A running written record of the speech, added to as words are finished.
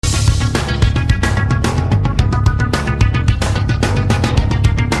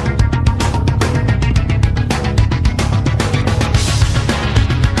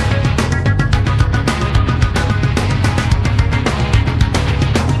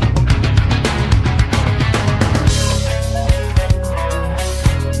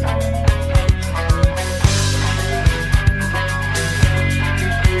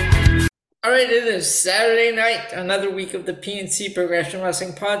is Saturday night, another week of the PNC Progression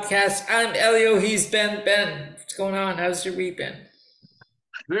Wrestling Podcast. I'm Elio, he's Ben. What's going on? How's your week been?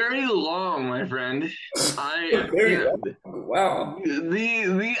 Very long, my friend. Very well. Wow.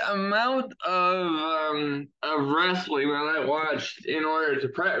 The amount of wrestling that I watched in order to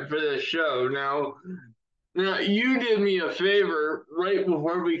prep for this show. Now you did me a favor right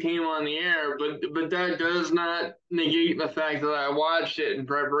before we came on the air, but that does not negate the fact that I watched it in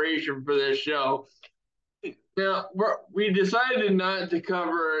preparation for this show. Now we decided not to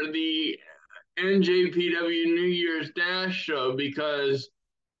cover the NJPW New Year's Dash show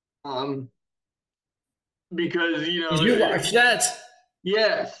um because Did you watch that?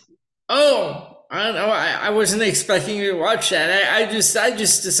 yes. Oh, I don't know. I wasn't expecting you to watch that. I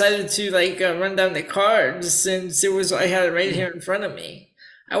just decided to run down the card since I had it right here in front of me.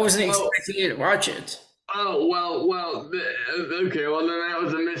 I wasn't Oh, expecting you to watch it. okay. Well, then that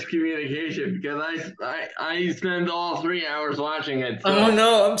was a miscommunication because I spent all 3 hours watching it. Oh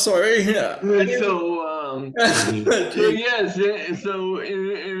no, I'm sorry. So yes. So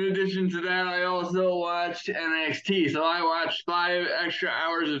in addition to that, I also watched NXT. So I watched 5 extra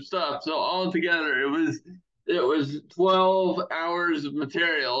hours of stuff. So altogether, it was 12 hours of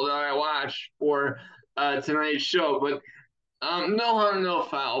material that I watched for tonight's show. But no harm, no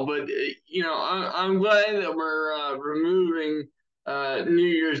foul. But I'm glad that we're removing New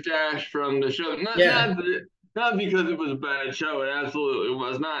Year's Dash from the show. Yeah. Not because it was a bad show. It absolutely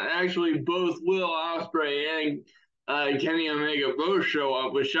was not. Actually, both Will Ospreay and Kenny Omega both show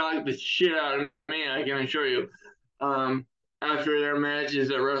up, which shocked the shit out of me. I can assure you. After their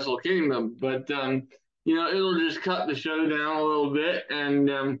matches at Wrestle Kingdom, but it'll just cut the show down a little bit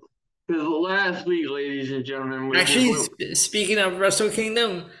and. Because last week, ladies and gentlemen, Actually, speaking of Wrestle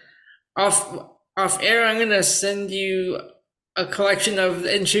Kingdom, off off air, I'm gonna send you a collection of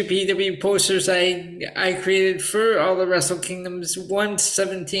NCPW posters I created for all the Wrestle Kingdoms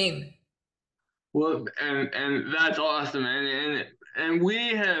 117. and that's awesome, and we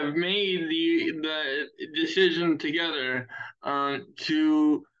have made the decision together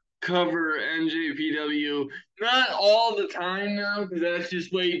to cover NJPW not all the time now because that's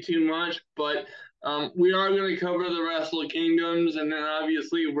just way too much, but we are going to cover the Wrestle Kingdoms, and then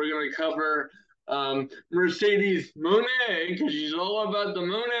obviously we're going to cover Mercedes Moné because she's all about the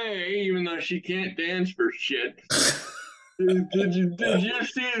Moné, even though she can't dance for shit. Did you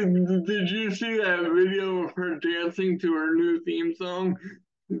see that video of her dancing to her new theme song?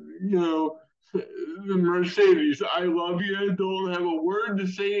 Mercedes, I love you. I don't have a word to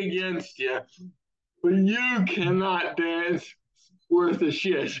say against you, but you cannot dance worth a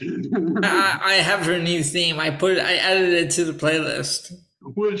shit. I have her new theme. I added it to the playlist.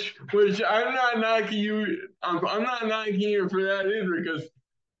 which I'm not knocking you. I'm not knocking you for that either, because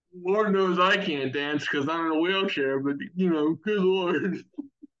Lord knows I can't dance because I'm in a wheelchair. But good Lord.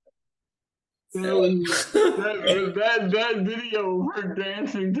 That video of her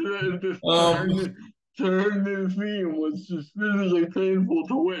dancing to this um, turn new theme was just physically painful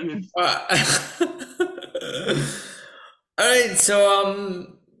to witness. all right, so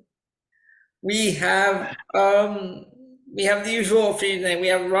we have the usual for you tonight. We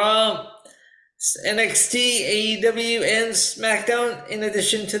have Raw, NXT, AEW, and SmackDown. In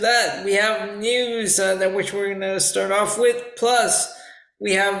addition to that, we have news that which we're gonna start off with. Plus,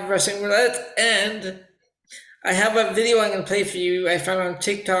 we have Wrestling Roulette, and I have a video I'm gonna play for you. I found on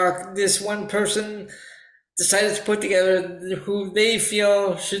TikTok. This one person decided to put together who they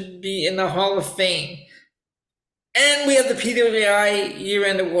feel should be in the Hall of Fame. And we have the PWI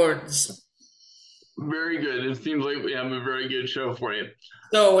year-end awards. Very good. It seems like we have a very good show for you.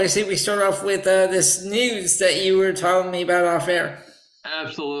 So I say we start off with this news that you were telling me about off air.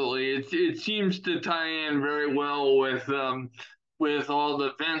 Absolutely. It seems to tie in very well with all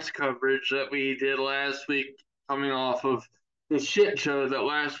the Vince coverage that we did last week, coming off of the shit show that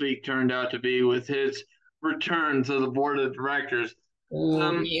last week turned out to be with his return to the board of directors.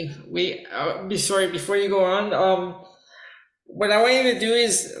 Sorry, before you go on, what I want you to do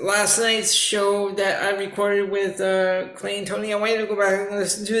is last night's show that I recorded with Clay and Tony, I want you to go back and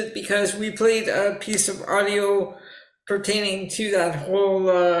listen to it because we played a piece of audio pertaining to that whole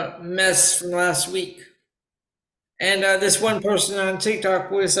mess from last week. And this one person on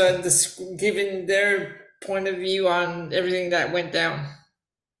TikTok was giving their point of view on everything that went down.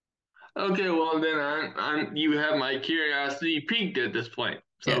 Okay, well then you have my curiosity piqued at this point.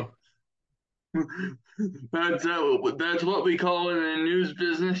 So yeah. That's what we call in the news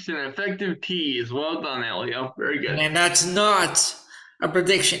business an effective tease. Well done, Elio. Very good. And that's not a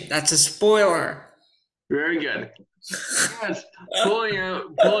prediction. That's a spoiler. Very good. Yes, pulling out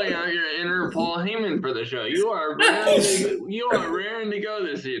your inner Paul Heyman for the show. You are raring to go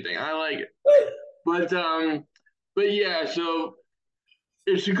this evening. I like it. But yeah, so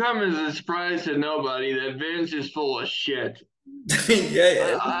it should come as a surprise to nobody that Vince is full of shit.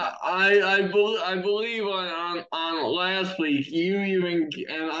 Yeah, I believe on last week you even,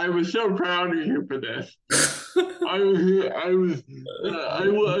 and I was so proud of you for this. I believe well,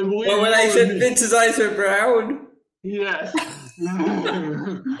 when I you said were, Vince's eyes are brown. yes.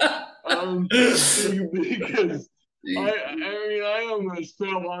 Because I mean I almost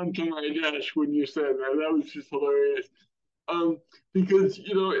fell onto my desk when you said that. That was just hilarious. Um, because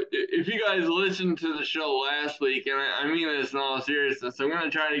if you guys listened to the show last week, and I mean this in all seriousness, I'm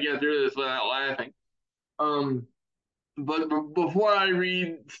gonna try to get through this without laughing. Um, but before I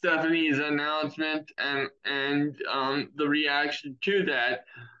read Stephanie's announcement and the reaction to that,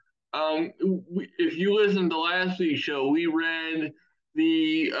 if you listened to last week's show, we read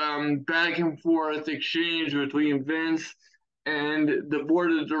the back and forth exchange between Vince and the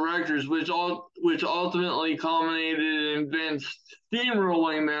board of directors, which ultimately culminated in Vince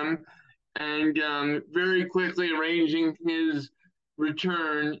steamrolling them and very quickly arranging his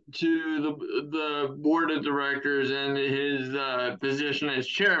return to the board of directors and his position as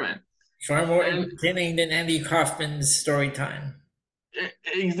chairman. Far more And entertaining than Andy Kaufman's story time.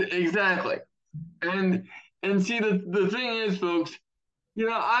 exactly. And see, the thing is, folks,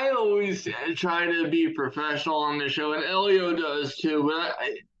 I always try to be professional on the show, and Elio does too. But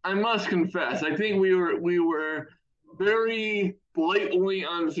I must confess, I think we were very blatantly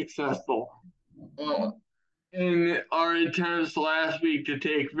unsuccessful in our attempts last week to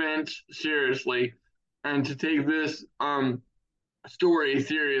take Vince seriously and to take this story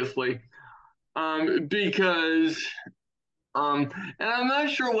seriously. Because and I'm not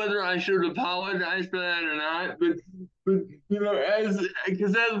sure whether I should apologize for that or not, but as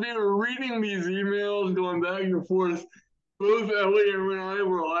we were reading these emails going back and forth, both Elliot and I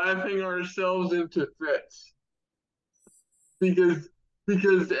were laughing ourselves into fits because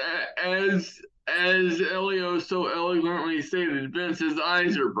as Elio so eloquently stated, Vince's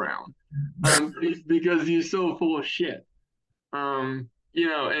eyes are brown, because he's so full of shit. And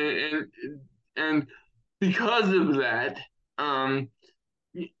because of that,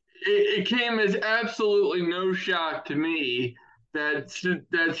 it came as absolutely no shock to me that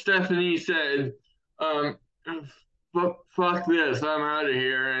Stephanie said, um, "Fuck this, I'm out of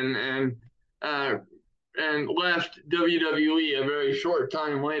here," uh, and left WWE a very short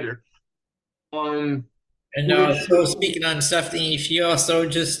time later. Um, And which so speaking on Stephanie, she also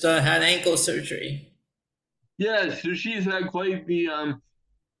just had ankle surgery. yes, so she's had quite the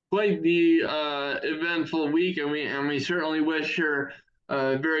eventful week, and we certainly wish her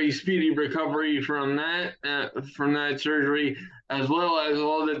a very speedy recovery from that surgery, as well as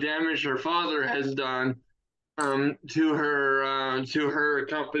all the damage her father has done to her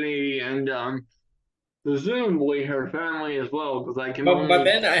company and presumably her family as well. Because I can But only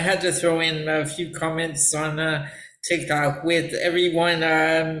then I had to throw in a few comments on TikTok with everyone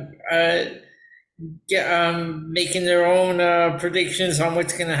making their own predictions on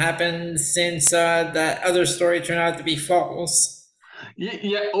what's going to happen since that other story turned out to be false.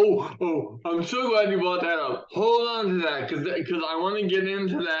 yeah. Oh. I'm so glad you brought that up. Hold on to that because I want to get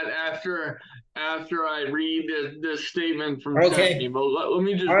into that after I read this statement from Stephanie. Okay. But let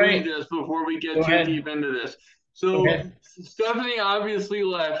me just All read right. this before we Go get too ahead. deep into this. Go So ahead. Stephanie obviously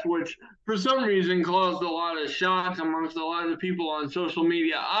left, which for some reason caused a lot of shock amongst a lot of people on social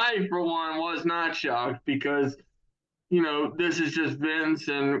media. I, for one, was not shocked because this is just Vince,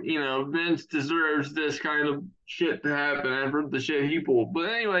 and Vince deserves this kind of shit to happen after the shit he pulled. But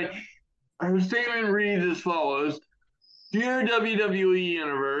anyway, her statement reads as follows: "Dear WWE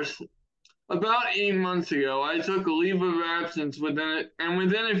Universe, about 8 months ago, I took a leave of absence within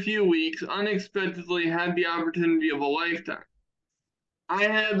a few weeks, unexpectedly had the opportunity of a lifetime. I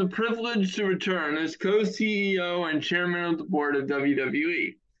had the privilege to return as co-CEO and chairman of the board of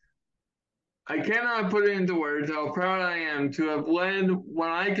WWE. I cannot put it into words how proud I am to have led what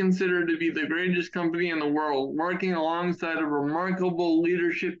I consider to be the greatest company in the world, working alongside a remarkable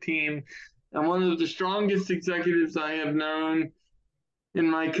leadership team and one of the strongest executives I have known in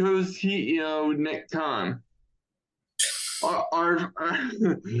my co-CEO, Nick Khan."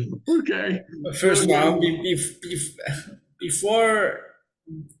 Okay. First of all, before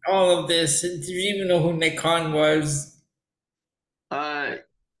all of this, did you even know who Nick Khan was? Uh,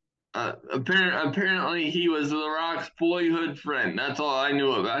 apparently, he was The Rock's boyhood friend. That's all I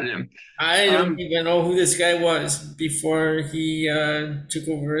knew about him. I don't Um, even know who this guy was before he took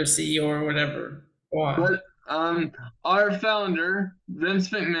over as CEO or whatever. Go but on. Our founder, Vince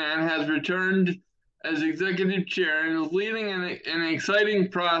McMahon, has returned as executive chair and is leading an exciting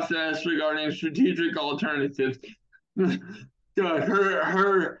process regarding strategic alternatives. God,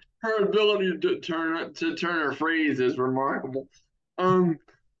 her ability to turn her phrase is remarkable. Um,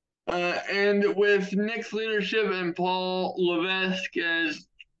 and with Nick's leadership and Paul Levesque as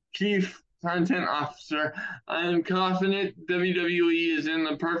chief content officer, I am confident WWE is in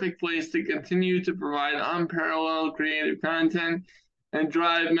the perfect place to continue to provide unparalleled creative content and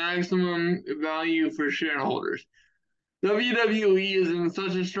drive maximum value for shareholders. WWE is in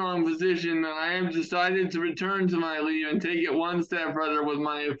such a strong position that I have decided to return to my leave and take it one step further with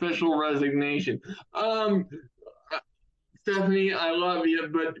my official resignation. Stephanie, I love you,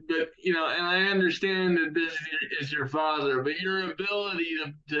 but you know, and I understand that this is your father, but your ability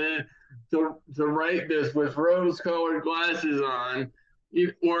to write this with rose-colored glasses on,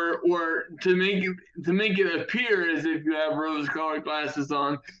 or to make it appear as if you have rose-colored glasses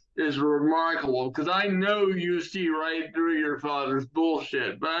on is remarkable. Because I know you see right through your father's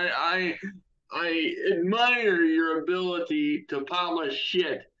bullshit, but I admire your ability to polish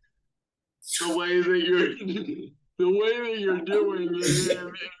shit the way that you're the way that you're doing in this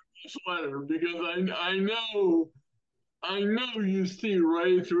letter because I know you see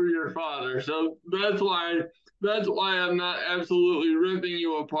right through your father. So that's why I'm not absolutely ripping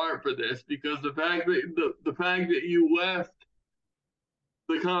you apart for this because the fact that you left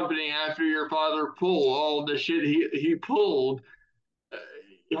the company after your father pulled all the shit he pulled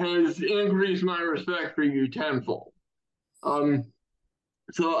has increased my respect for you tenfold. Um,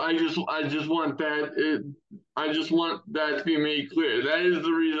 So I just want I just want that to be made clear. That is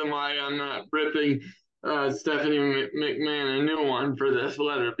the reason why I'm not ripping Stephanie McMahon a new one for this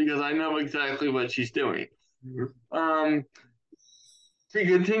letter because I know exactly what she's doing. Um, she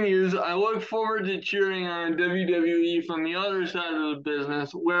continues, I look forward to cheering on WWE from the other side of the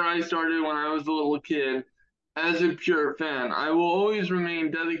business where I started when I was a little kid as a pure fan. I will always remain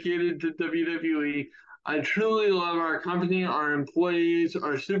dedicated to WWE. I truly love our company, our employees,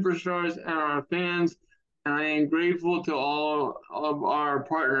 our superstars, and our fans, and I am grateful to all of our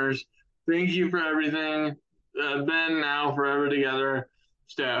partners. Thank you for everything. Then, now, forever together,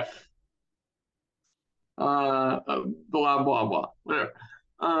 Steph. Blah blah blah. Whatever.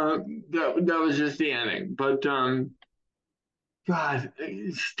 That was just the ending. But God,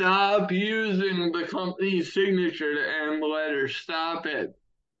 stop using the company's signature to end the letter. Stop it.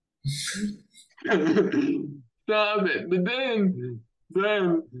 Stop it. But then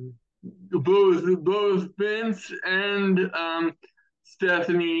both Vince and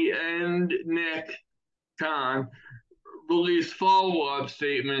Stephanie and Nick Khan released follow-up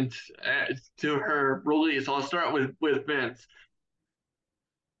statements to her release. I'll start with Vince.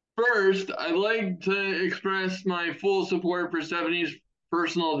 First, I'd like to express my full support for Stephanie's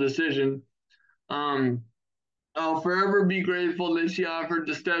personal decision. Um, I'll forever be grateful that she offered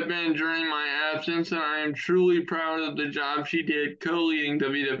to step in during my absence, and I am truly proud of the job she did co-leading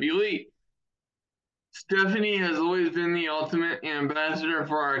WWE. Stephanie has always been the ultimate ambassador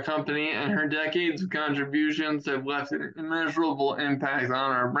for our company, and her decades of contributions have left an immeasurable impact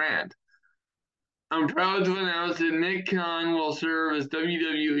on our brand. I'm proud to announce that Nick Khan will serve as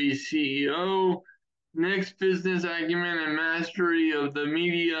WWE CEO. Nick's business acumen and mastery of the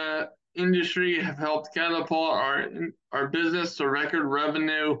media industry have helped catapult our business to record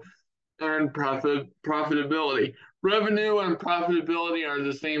revenue and profitability. Revenue and profitability are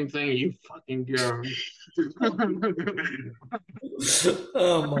the same thing, you fucking girl.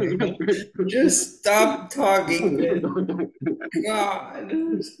 Oh my God. Just stop talking, man. God,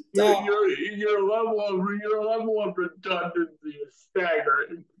 stop. Your level of redundancy is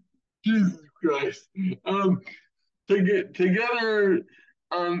staggering. Jesus Christ. Together,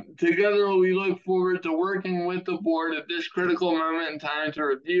 together, we look forward to working with the board at this critical moment in time to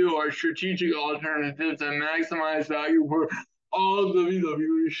review our strategic alternatives and maximize value for all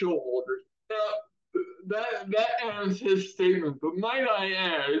WWE shareholders. Now, that ends his statement, but might I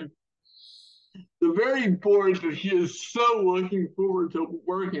add, the very board that he is so looking forward to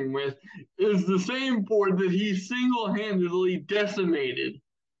working with is the same board that he single-handedly decimated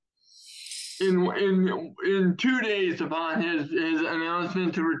in 2 days upon his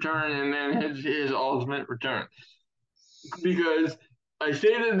announcement to return and then his ultimate return. Because I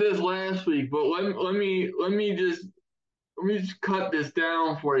stated this last week, but let me just cut this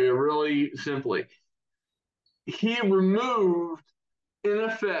down for you really simply. He removed, in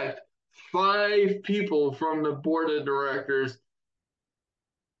effect, 5 people from the board of directors.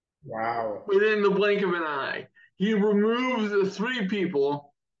 Wow. Within the blink of an eye. He removes the 3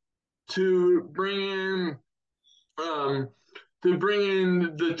 people to bring in to bring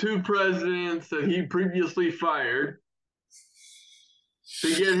in the two presidents that he previously fired,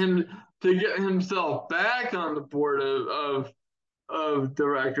 to get himself back on the board of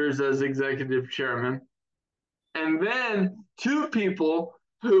directors as executive chairman, and then two people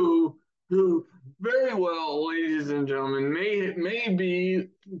who very well, ladies and gentlemen, may be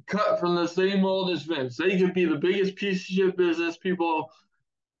cut from the same mold as Vince. They could be the biggest piece of shit business people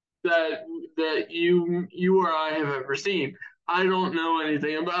that you or I have ever seen. I don't know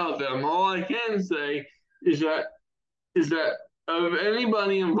anything about them. All I can say is that of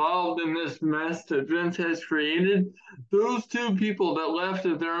anybody involved in this mess that Vince has created, those two people that left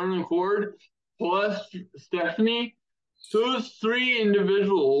of their own accord, plus Stephanie, those three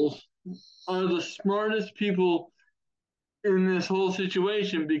individuals are the smartest people in this whole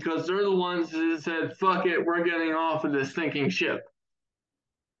situation because they're the ones that said, fuck it, we're getting off of this sinking ship.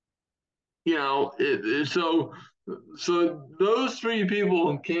 So those three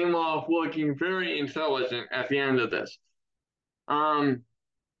people came off looking very intelligent at the end of this.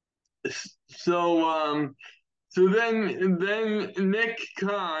 So then Nick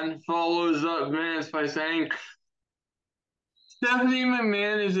Khan follows up Vance by saying, Stephanie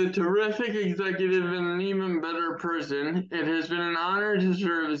McMahon is a terrific executive and an even better person. It has been an honor to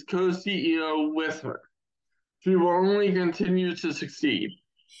serve as co-CEO with her. She will only continue to succeed.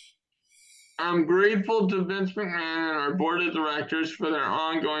 I'm grateful to Vince McMahon and our board of directors for their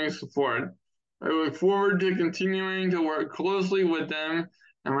ongoing support. I look forward to continuing to work closely with them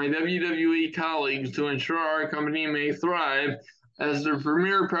and my WWE colleagues to ensure our company may thrive as the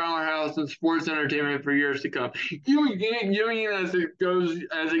premier powerhouse in sports entertainment for years to come. You mean as it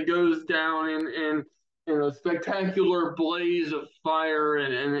goes down in a spectacular blaze of fire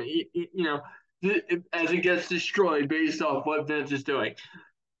and as it gets destroyed based off what Vince is doing.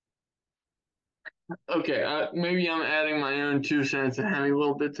 Okay, maybe I'm adding my own 2 cents and having a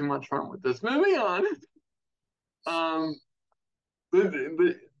little bit too much fun with this. Moving on.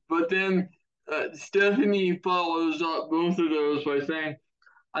 But then Stephanie follows up both of those by saying,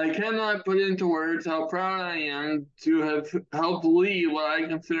 I cannot put into words how proud I am to have helped lead what I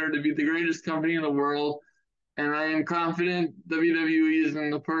consider to be the greatest company in the world, and I am confident WWE is in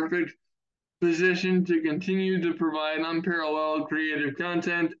the perfect position to continue to provide unparalleled creative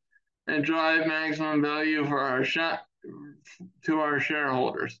content and drive maximum value for to our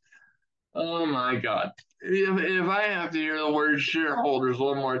shareholders. Oh my God. If I have to hear the word shareholders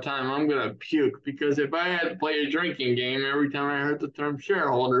one more time, I'm going to puke, because if I had to play a drinking game every time I heard the term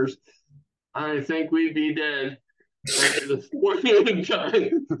shareholders, I think we'd be dead after this one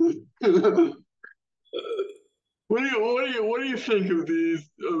time. What do you think of these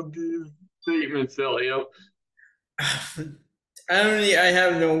statements, Elio? I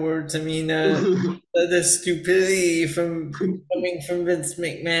have no words. I mean, the stupidity coming from Vince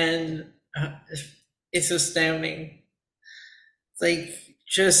McMahon, it's astounding. It's like,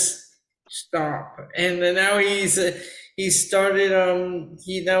 just stop. And then now he started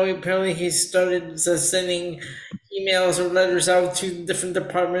sending emails or letters out to different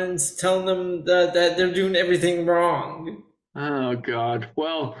departments telling them that they're doing everything wrong. Oh God.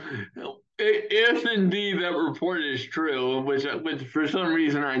 Well, if indeed that report is true, which for some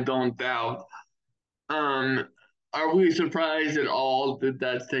reason I don't doubt, are we surprised at all that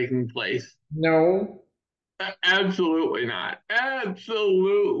that's taking place? No. Absolutely not.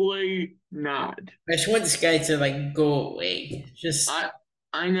 Absolutely not. I just want this guy to go away.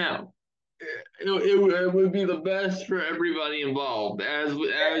 I know. It would be the best for everybody involved. I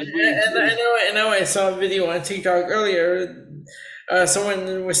know. I saw a video on TikTok earlier.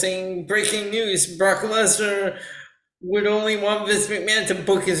 Someone was saying, breaking news: Brock Lesnar would only want Vince McMahon to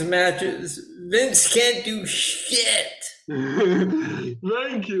book his matches. Vince can't do shit.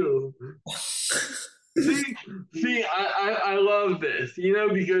 Thank you. See, I love this,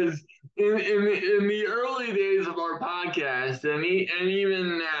 because in the early days of our podcast, and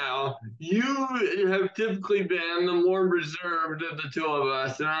even now, you have typically been the more reserved of the two of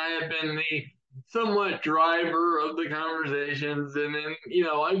us, and I have been the somewhat driver of the conversations, and then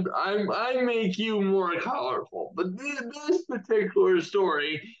I make you more colorful. But this particular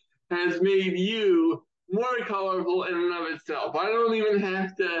story has made you more colorful in and of itself. I don't even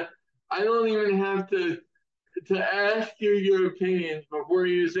have to ask you your opinions before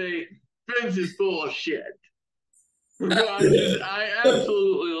you say Vince is full of shit. I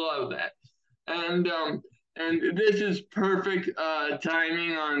absolutely love that, and this is perfect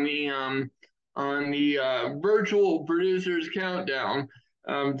timing on the virtual producers countdown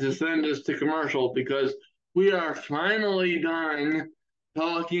to send us to commercial, because we are finally done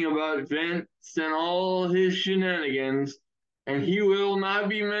talking about Vince and all his shenanigans, and he will not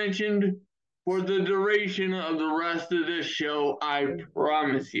be mentioned for the duration of the rest of this show. I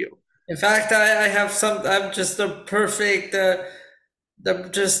promise you. In fact, I have some. I'm just the perfect, the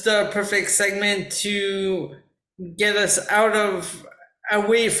perfect segment to get us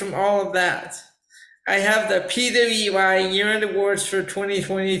away from all of that. I have the PWI Year-End Awards for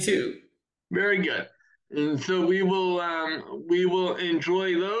 2022. Very good. And so we will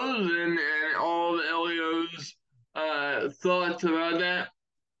enjoy those and all the Elio's thoughts about that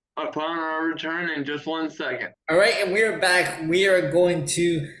upon our return in just 1 second. All right, and we are back. We are going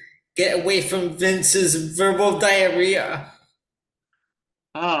to get away from Vince's verbal diarrhea.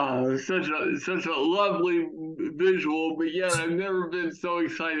 Ah, such a lovely visual, but yet I've never been so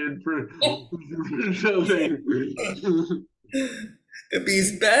excited for something.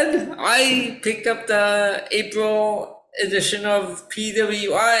 Beast bed. I picked up the April edition of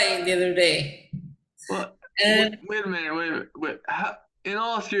PWI the other day. Well, And wait a minute. How, in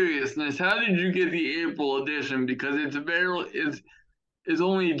all seriousness, how did you get the April edition? Because it's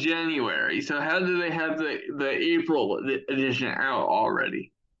only January. So how do they have the April edition out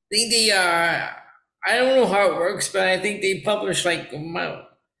already? I think I don't know how it works, but I think they publish like 1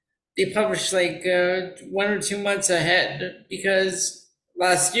 or 2 months ahead, because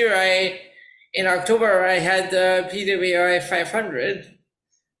last year in October I had the PWI 500,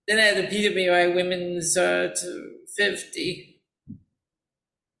 then I had the PWI Women's 50.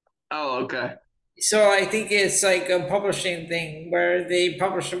 Oh, okay. So I think it's like a publishing thing where they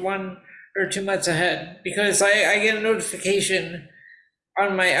publish 1 or 2 months ahead, because I get a notification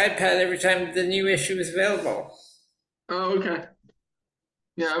on my iPad every time the new issue is available. Oh, okay.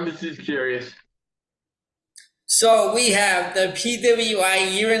 Yeah, I was just curious. So we have the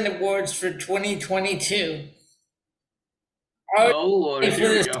PWI Year-End Awards for 2022. Oh Lord, For here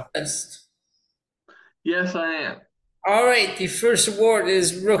we this go. list. Yes, I am. All right, the first award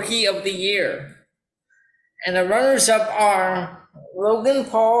is Rookie of the Year. And the runners-up are Logan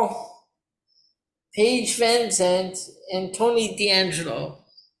Paul, Paige Van Zandt, and Tony D'Angelo.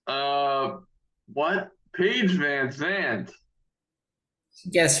 What? Paige Van Zandt.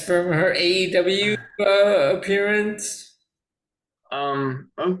 Yes, from her AEW appearance.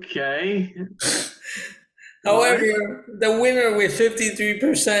 Okay. However, the winner with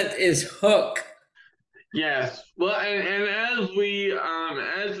 53% is Hook. Yes. Well, and as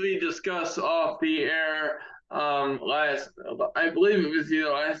we discussed off the air last, I believe it was either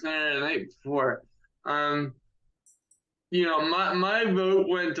last night or the night before. You know, my vote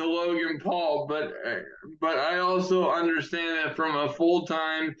went to Logan Paul, but I also understand that from a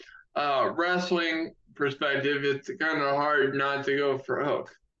full-time wrestling perspective, it's kind of hard not to go for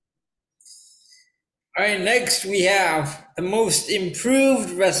Hook. All right, next we have the Most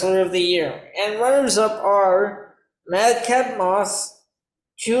Improved Wrestler of the Year. And runners-up are Madcap Moss,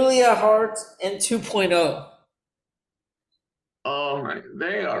 Julia Hart, and 2.0. Oh my,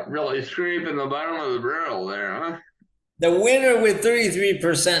 they are really scraping the bottom of the barrel there, huh? The winner with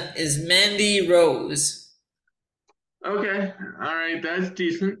 33% is Mandy Rose. Okay, all right, that's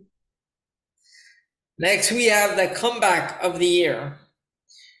decent. Next we have the Comeback of the Year.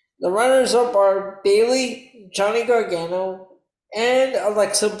 The runners-up are Bayley, Johnny Gargano, and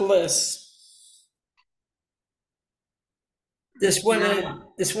Alexa Bliss. This one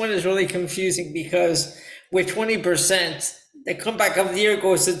is really confusing, because with 20%, the Comeback of the Year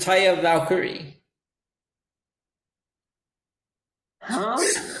goes to Taya Valkyrie. Huh?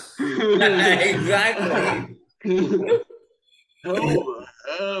 Exactly.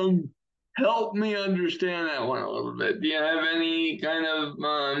 Help me understand that one a little bit. Do you have any kind of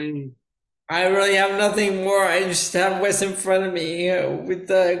I really have nothing more. I just have what's in front of me with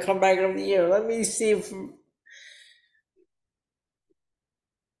the Comeback of the Year. Let me see if.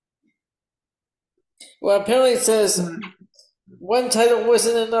 Well, apparently it says one title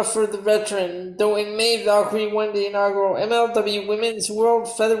wasn't enough for the veteran, though in May Valkyrie won the inaugural MLW Women's World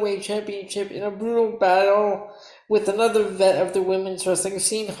Featherweight Championship in a brutal battle with another vet of the women's wrestling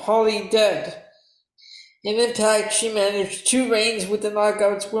scene, Holly Dead. In Impact, she managed 2 reigns with the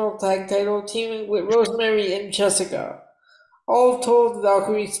Knockouts World Tag Title, teaming with Rosemary and Jessica. All told,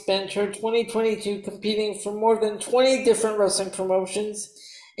 Valkyrie spent her 2022 competing for more than 20 different wrestling promotions,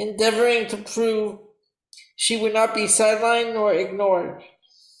 endeavoring to prove she would not be sidelined nor ignored.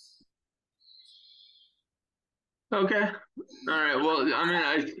 Okay. All right. Well, I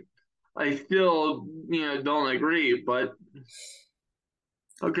mean, I still, don't agree, but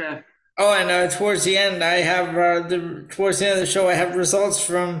okay. Oh, and towards the end, I have towards the end of the show, I have results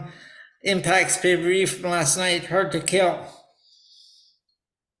from Impact's pay-per-view from last night, Hard to Kill.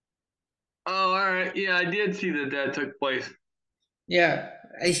 I did see that took place. Yeah,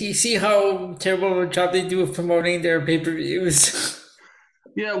 you see how terrible of a job they do of promoting their pay-per-views.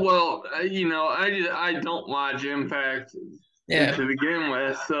 Yeah, well, I don't watch Impact Yeah. to begin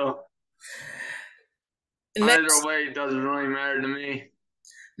with, so either Next, way, it doesn't really matter to me.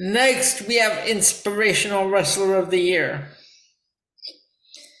 next we have Inspirational Wrestler of the Year.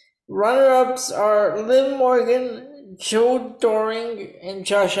 Runner-ups are Liv Morgan, Joe Doring, and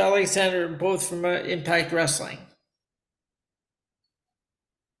Josh Alexander, both from Impact Wrestling.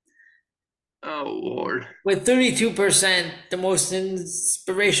 Oh Lord. With 32%, the most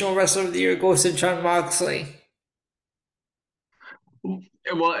inspirational wrestler of the year goes to Jon Moxley.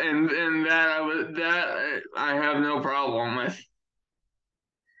 Well, and that I have no problem with.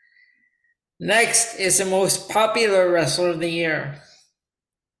 Next is the most popular wrestler of the year.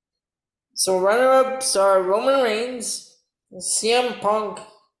 So runner-ups are Roman Reigns, CM Punk,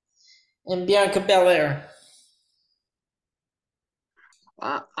 and Bianca Belair.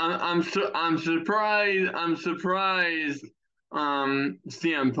 I'm surprised. I'm surprised.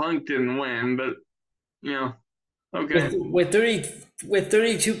 CM Punk didn't win, but okay. With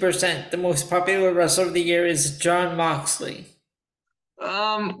 32%, the most popular wrestler of the year is Jon Moxley.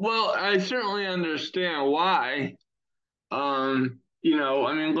 Well, I certainly understand why. I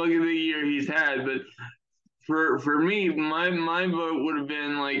mean, look at the year he's had, but for me, my vote would have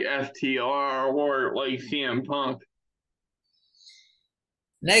been like FTR or like CM Punk.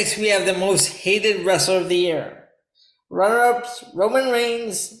 Next, we have the most hated wrestler of the year. Runner-ups, Roman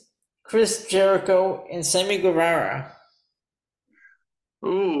Reigns, Chris Jericho, and Sammy Guevara.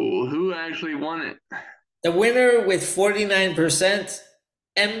 Ooh, who actually won it? The winner with 49%,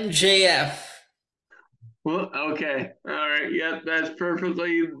 MJF. Well, okay. All right. Yep, that's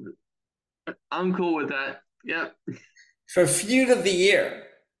perfectly. I'm cool with that. Yep. For feud of the year,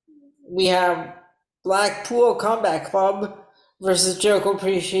 we have Blackpool Combat Club versus Jericho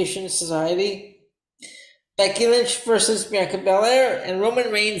Appreciation Society, Becky Lynch versus Bianca Belair, and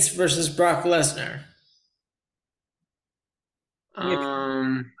Roman Reigns versus Brock Lesnar.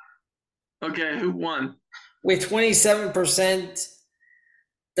 Okay, who won? With 27%,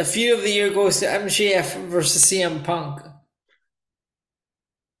 the feud of the year goes to MJF versus CM Punk.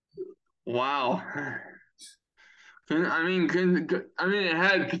 Wow. I mean, it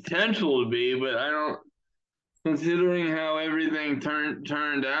had potential to be, but I don't. Considering how everything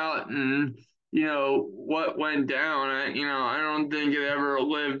turned out, and what went down, I don't think it ever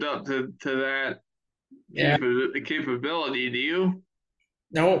lived up to that capability. Do you?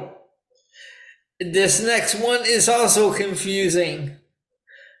 No. This next one is also confusing.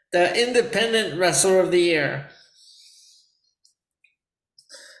 The Independent Wrestler of the Year.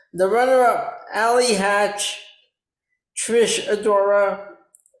 The runner-up, Ali Hatch, Trish Adora,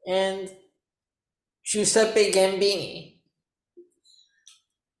 and Giuseppe Gambini.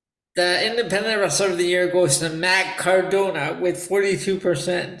 The Independent Wrestler of the Year goes to Matt Cardona with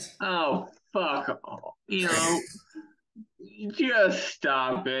 42%. Oh, fuck off. Just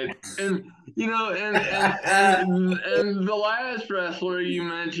stop it. And and the last wrestler you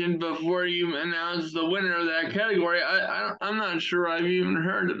mentioned before you announced the winner of that category, I'm not sure I've even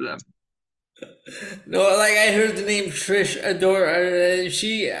heard of them. No, like I heard the name Trish Adora.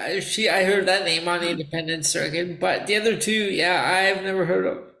 I heard that name on the Independent circuit, but the other two, yeah, I've never heard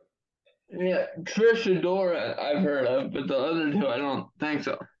of. Yeah, Trish Adora I've heard of, but the other two I don't think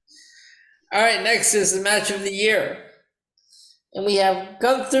so. All right, next is the match of the year. And we have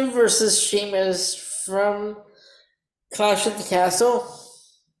Gunther versus Sheamus from Clash at the Castle.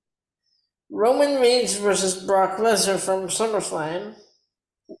 Roman Reigns versus Brock Lesnar from SummerSlam.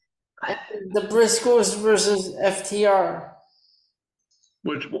 And the Briscoes versus FTR.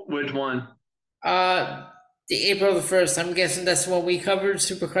 Which one? The April the 1st. I'm guessing that's what we covered,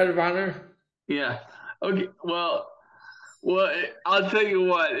 Supercard of Honor. Yeah. Okay. Well, I'll tell you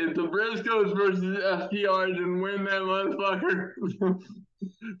what. If the Briscoes versus FTR didn't win that motherfucker,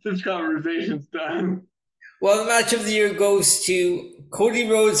 this conversation's done. Well, the match of the year goes to Cody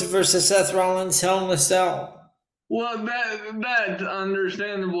Rhodes versus Seth Rollins, Hell in a Cell. Well, that's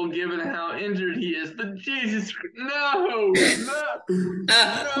understandable given how injured he is. But Jesus, no.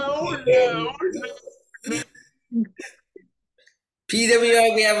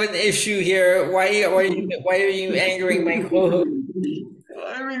 PWI, we have an issue here. Why are you angering my co-host?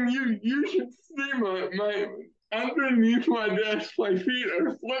 I mean, you should see my underneath my desk, my feet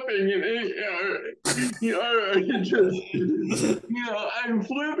are flipping, and just I'm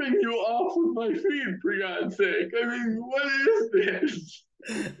flipping you off with my feet, for God's sake. I mean, what is this?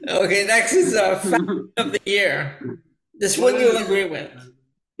 Okay, next is fact of the year. This one you'll agree with.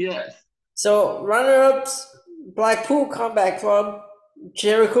 Yes. So, runner-ups: Blackpool Combat Club,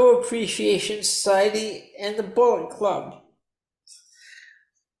 Jericho Appreciation Society, and the Bullet Club.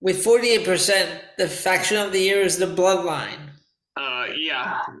 With 48%, the faction of the year is the Bloodline.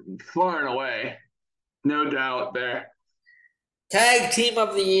 Yeah, far and away, no doubt there. Tag Team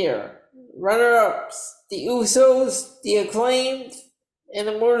of the Year: runner-ups: the Usos, the Acclaimed, and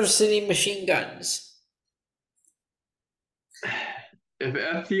the Motor City Machine Guns. If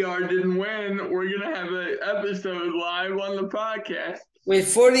FTR didn't win, we're gonna have an episode live on the podcast. With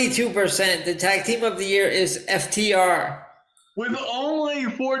 42%, the Tag Team of the Year is FTR. With only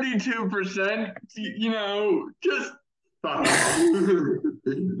 42%, just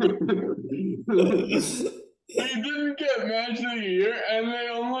they didn't get match of the year, and they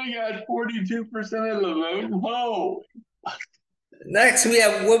only got 42% of the vote. Oh. Next, we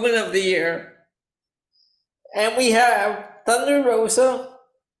have Woman of the Year. And we have Thunder Rosa,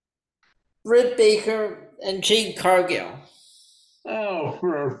 Britt Baker, and Jade Cargill. Oh,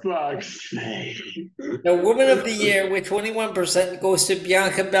 for fuck's sake. The Woman of the Year with 21% goes to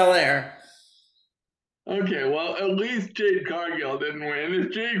Bianca Belair. Okay, well, at least Jade Cargill didn't win.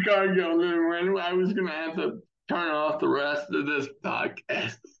 If Jade Cargill didn't win, I was going to have to turn off the rest of this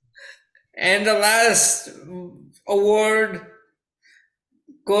podcast. And the last award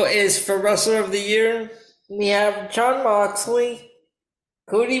is for Wrestler of the Year. We have Jon Moxley,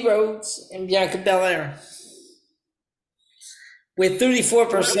 Cody Rhodes, and Bianca Belair. With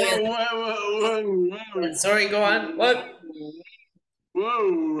 34%. Whoa. Sorry, go on. What?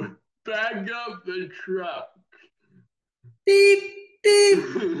 Whoa. Back up the truck. Beep, beep,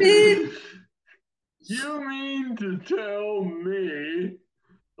 beep. You mean to tell me,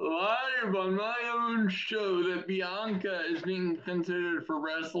 live on my own show, that Bianca is being considered for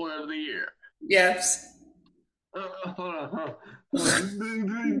Wrestler of the Year? Yes. Hold on.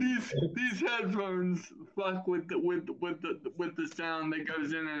 These headphones fuck with the sound that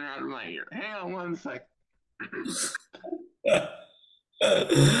goes in and out of my ear. Hang on 1 second.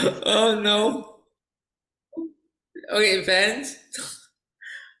 Oh no. Okay, fans.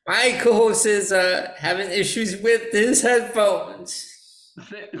 My co-host is having issues with his headphones.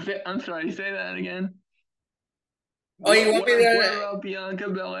 I'm sorry, say that again. Oh, you want me to? What about Bianca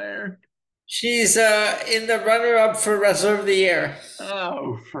Belair? She's in the runner-up for Wrestler of the Year.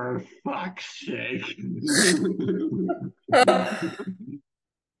 Oh, for fuck's sake.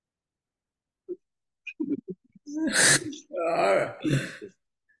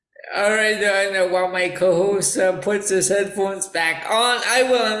 All right, while my co-host puts his headphones back on, I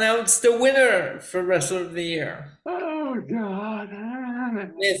will announce the winner for Wrestler of the Year. Oh, God.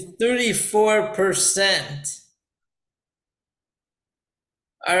 With 34%.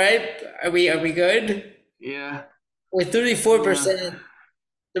 All right, are we good? Yeah. With 34%,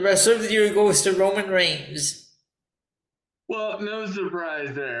 the Wrestler of the Year goes to Roman Reigns. Well, no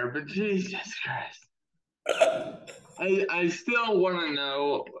surprise there, but Jesus Christ. I still want to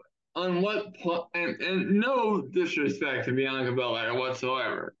know on what and no disrespect to Bianca Belair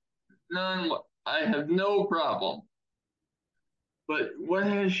whatsoever. None. I have no problem. But what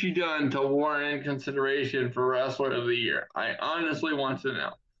has she done to warrant consideration for Wrestler of the Year? I honestly want to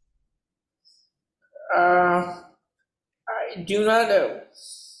know. I do not know.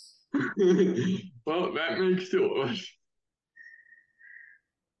 Well, that makes two of us.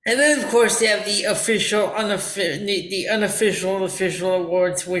 And then, of course, they have the unofficial, official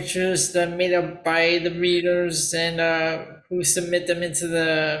awards, which is made up by the readers and who submit them into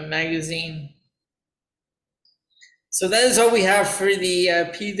the magazine. So that is all we have for the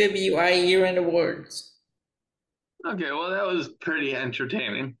PWI year-end awards. Okay, well, that was pretty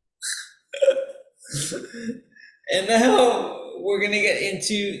entertaining. And now we're going to get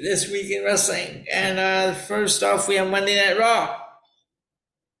into this week in wrestling. And first off, we have Monday Night Raw.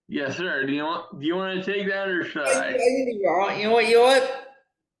 Yes, sir. Do you want to take that, or should I? I can do Raw. You know what?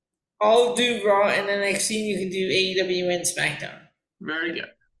 I'll do Raw, and then next scene you can do AEW and SmackDown. Very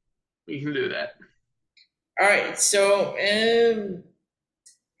good. We can do that. All right. So,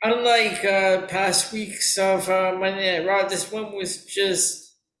 unlike past weeks of Monday Night Raw, this one was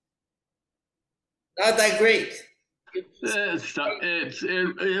just not that great. It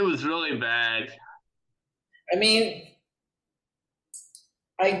was really bad. I mean,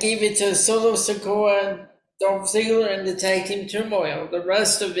 I gave it to Solo Sikoa, Dolph Ziggler, and the Tag Team Turmoil. The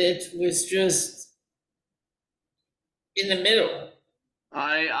rest of it was just in the middle.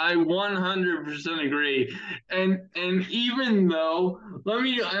 I 100% agree. And even though, let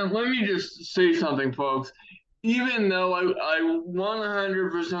me just say something, folks. Even though I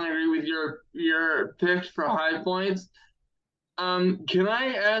 100% agree with your picks for high points, Can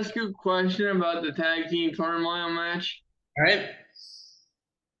I ask you a question about the tag team turmoil match? All right.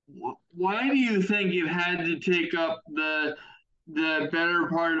 Why do you think it had to take up the better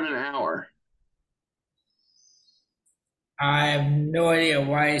part of an hour? I have no idea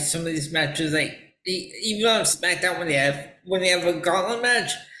why some of these matches, like even on SmackDown, when they have a gauntlet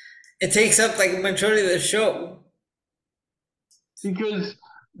match, it takes up like a majority of the show. Because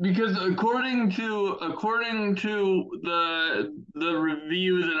according to the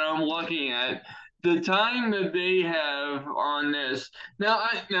review that I'm looking at, the time that they have on this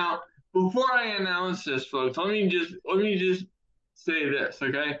now before I announce this, folks, let me just say this,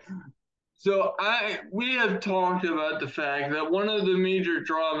 okay? So we have talked about the fact that one of the major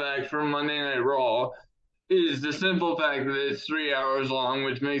drawbacks for Monday Night Raw is the simple fact that it's 3 hours long,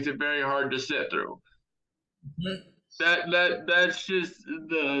 which makes it very hard to sit through. That's just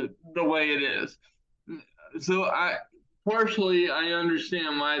the way it is. So I partially I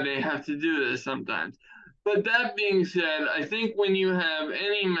understand why they have to do this sometimes. But that being said, I think when you have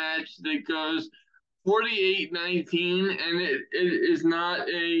any match that goes 48-19 and it is not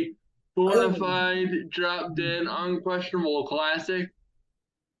a bona Oh, fide drop dead unquestionable classic,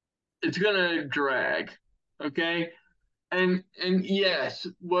 it's gonna drag. Okay? And yes,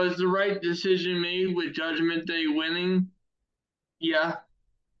 was the right decision made with Judgment Day winning? Yeah,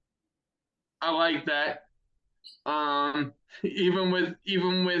 I like that. Even with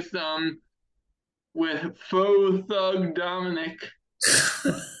faux thug Dominic.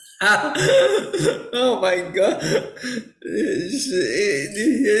 oh my god,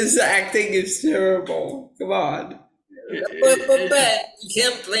 his acting is terrible. Come on, It, but you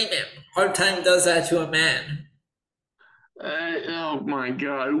can't blame him. Hard time does that to a man. oh my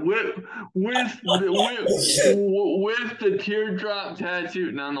God! With the teardrop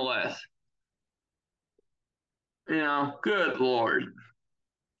tattoo, nonetheless. Good Lord.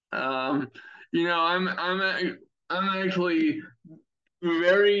 Um, I'm actually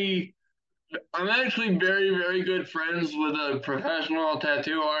very very good friends with a professional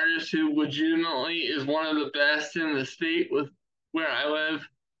tattoo artist who legitimately is one of the best in the state with where I live.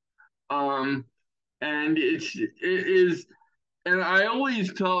 Um, and it is, and I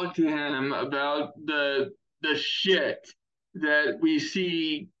always talk to him about the shit that we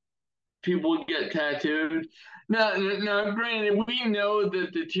see people get tattooed. Now, granted, we know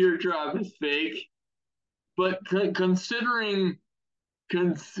that the teardrop is fake, but considering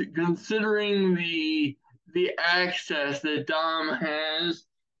the access that Dom has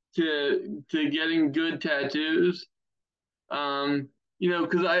to getting good tattoos,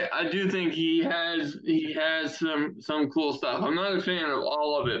 because I do think he has some cool stuff. I'm not a fan of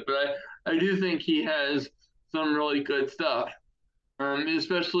all of it, but I do think he has some really good stuff.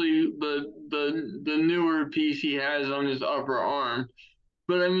 Especially the newer piece he has on his upper arm.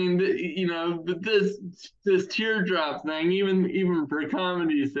 But I mean, but this teardrop thing, even for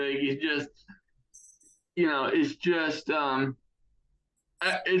comedy's sake, is just, it's just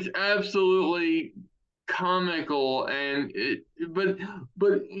it's absolutely comical,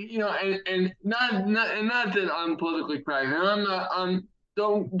 but and not that I'm politically correct, and I'm not,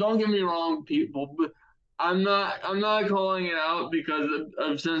 don't get me wrong, people, but I'm not calling it out because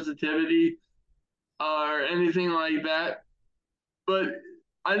of sensitivity or anything like that, but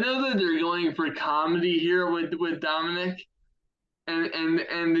I know that they're going for comedy here with Dominic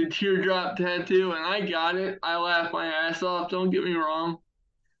and the teardrop tattoo, and I got it. I laughed my ass off. Don't get me wrong,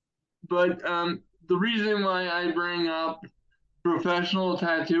 but the reason why I bring up professional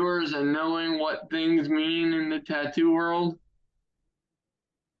tattooers and knowing what things mean in the tattoo world,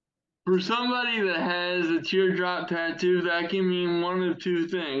 for somebody that has a teardrop tattoo, that can mean one of two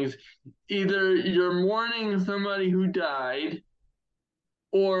things. Either you're mourning somebody who died,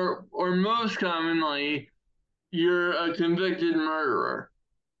 or most commonly, you're a convicted murderer.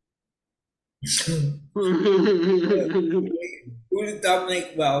 Who did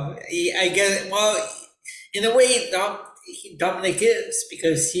Dominic? Well, I guess. Well, in a way, Dominic is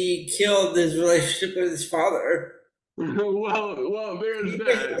because he killed his relationship with his father. well, there's He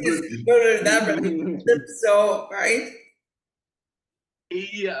that. murdered that But relationship. So, right?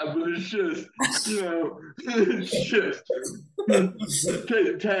 yeah, but it's just, it's just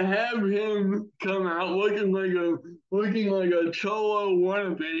to have him come out looking like a cholo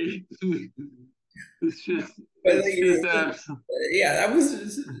wannabe. It's just But it's just yeah, that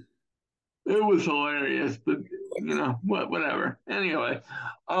was. it was hilarious, but whatever. Anyway,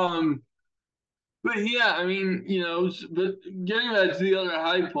 um, but yeah, I mean, but getting back to the other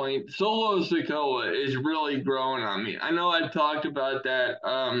high point, Solo Sikoa is really growing on me. I know I've talked about that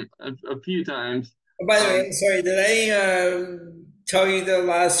a few times. Oh, by the way, Um, I'm sorry. Did I tell you the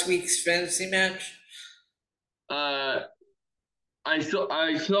last week's fantasy match? uh, I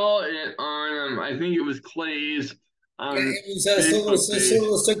saw it on I think it was Clay's Yeah, um it was Facebook page.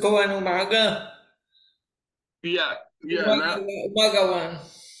 Solo Sikoa and Umaga. Yeah, yeah, Umaga, that Umaga won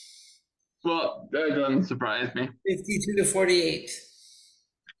well that doesn't surprise me. 52 to 48.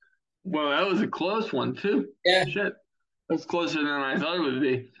 Well, that was a close one too. Yeah, Shit, that's closer than I thought it would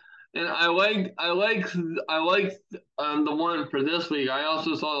be. And I like the one for this week. I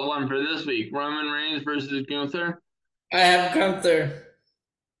also saw the one for this week, Roman Reigns versus Gunther. I have Gunther.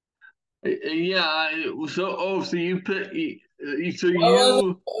 Yeah, so you put so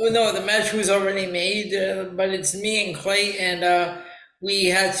Oh, you no, the match was already made, but it's me and Clay, and we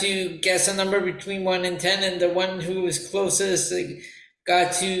had to guess a number between 1 and 10, and the one who was closest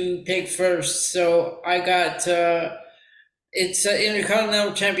got to pick first. So I got, it's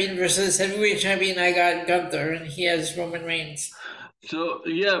Intercontinental Champion versus Heavyweight Champion. I got Gunther, and he has Roman Reigns. so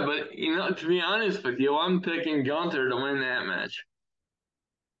yeah, but to be honest with you, I'm picking Gunther to win that match.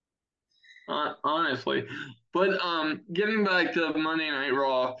 Honestly, but getting back to Monday Night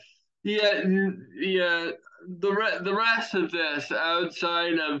Raw, yeah, yeah, the rest of this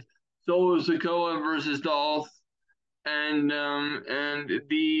outside of Solo Sikoa versus Dolph and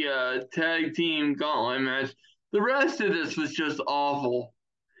the tag team gauntlet match, the rest of this was just awful.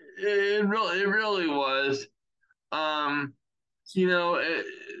 It really was. Um, you know, it,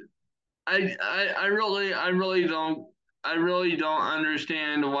 I really don't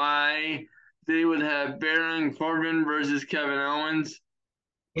understand why they would have Baron Corbin versus Kevin Owens.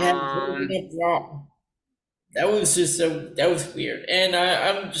 Yeah, Um, wrong. That was weird, and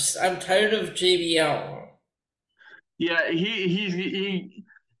I'm tired of JBL. yeah, his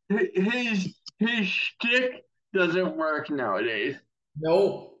shtick doesn't work nowadays.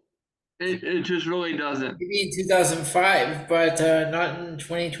 No, It just really doesn't. maybe in 2005, but not in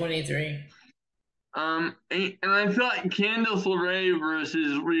 2023. And I thought Candice LeRae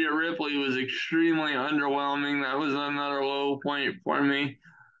versus Rhea Ripley was extremely underwhelming. That was another low point for me.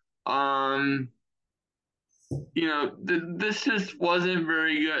 Um, this just wasn't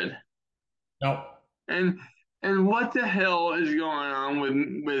very good. No. And what the hell is going on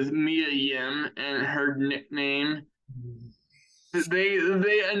with Mia Yim and her nickname? They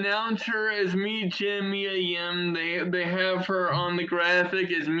announce her as Mi Chin Mia Yim. They have her on the graphic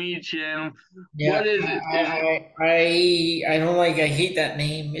as Mi Chin. Yeah, What is it? Is it I don't like. I hate that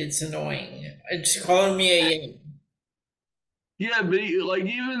name. It's annoying. It's calling me a Yang. yeah, but like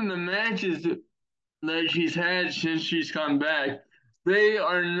even the matches that she's had since she's come back, they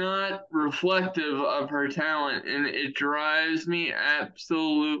are not reflective of her talent, and it drives me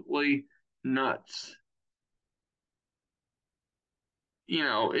absolutely nuts.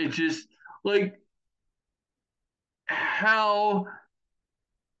 It just like how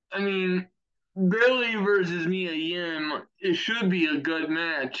I mean, Bailey versus Mia Yim, it should be a good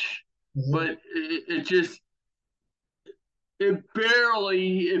match, but Mhm.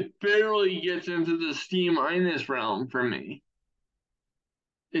 it barely gets into the Steam Minus realm for me.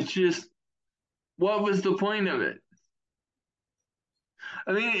 It's just what was the point of it?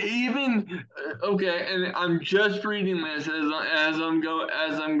 I mean, even okay, and I'm just reading this as I'm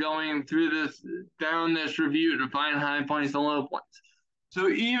going through this down this review to find high points and low points. So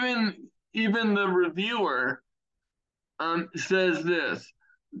even the reviewer says this.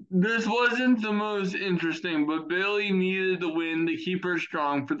 This wasn't the most interesting, but Bailey needed the win to keep her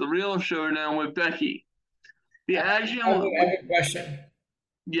strong for the real showdown with Becky. The action, I have a question.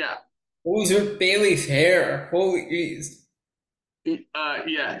 yeah, What was with Bailey's hair? Holy jeez.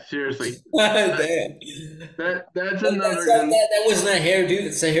 yeah, seriously, that, Damn. that's another good. That wasn't a hair, dude.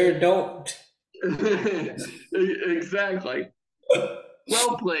 It's a hair don't. Exactly.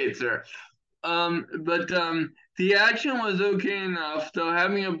 Well played, sir. But the action was okay enough, though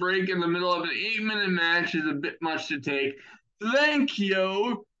having a break in the middle of an 8-minute match is a bit much to take. Thank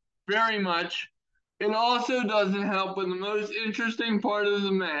you very much. It also doesn't help when the most interesting part of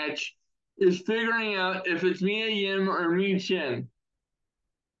the match is figuring out if it's Mia Yim or Mi Chen.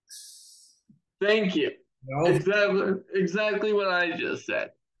 Thank you. No. Exactly what I just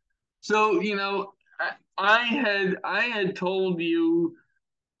said. So, I had told you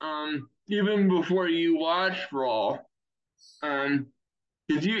even before you watched Raw, um,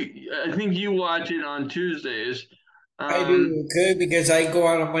 because I think you watch it on Tuesdays. I Um, do good because I go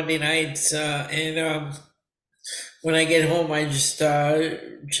out on Monday nights, and when I get home, I just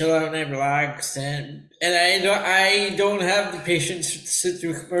chill out and relax, and I don't have the patience to sit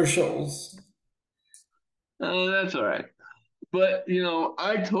through commercials. that's all right. But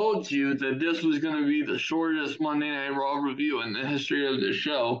I told you that this was going to be the shortest Monday Night Raw review in the history of the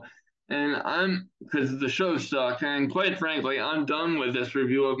show, and I'm because the show sucked, and quite frankly, I'm done with this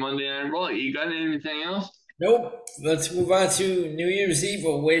review of Monday Night Raw. You got anything else? Nope. Let's move on to New Year's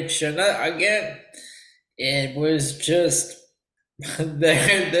Evil, which again, it was just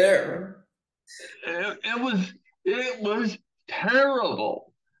there. It was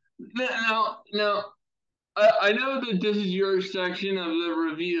terrible. Now, I know that this is your section of the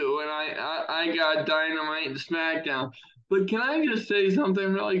review, and I got Dynamite and SmackDown, but can I just say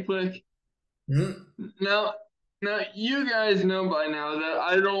something really quick? Mhm. Now, now you guys know by now that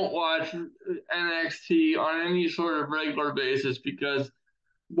I don't watch NXT on any sort of regular basis because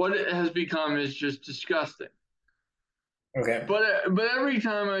what it has become is just disgusting. Okay. But every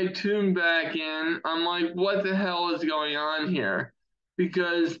time I tune back in, I'm like, what the hell is going on here?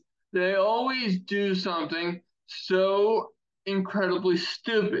 Because they always do something so incredibly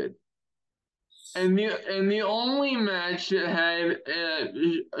stupid. And the only match that had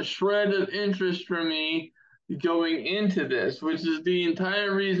a shred of interest for me going into this, which is the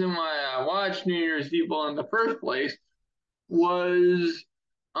entire reason why I watched New Year's Evil in the first place, was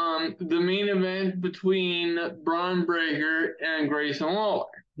the main event between Braun Breaker and Grayson Waller.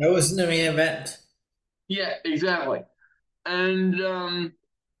 That was the main event. Yeah, exactly. And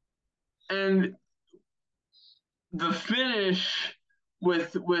and the finish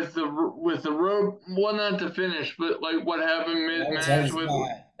with the rope, well, not the finish, but like what happened mid That match was with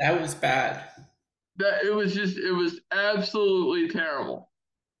bad. That was bad. that, it was absolutely terrible.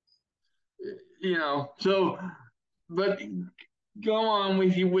 So, but go on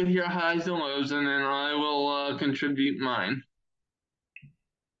with your highs and lows, and then I will contribute mine.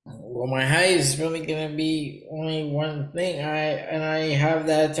 Well, my high is really gonna be only one thing. I have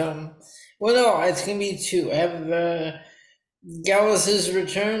that Well, no, it's gonna be two. I have Gallows'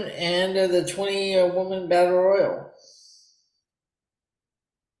 return and the 20 woman battle royal.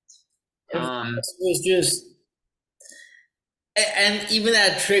 It Um, was just, and even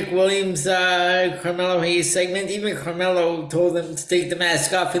that Trick Williams, Carmelo Hayes segment. Even Carmelo told him to take the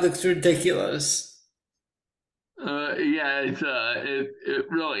mask off. He looks ridiculous. yeah, it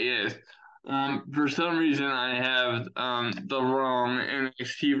really is. For some reason, I have the wrong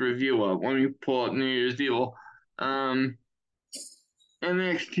NXT review up. Let me pull up New Year's Evil. Um,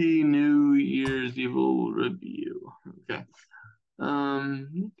 NXT New Year's Evil review. Okay. Da,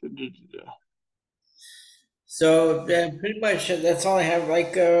 da, da, da. So pretty much that's all I have.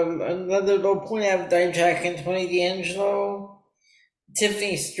 Like another low point, I have Dijak and Tony D'Angelo,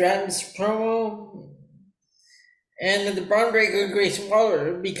 Tiffany Stratton's promo, and the Braun Breaker Grayson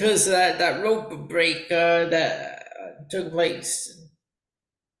Waller because of that rope break that took place.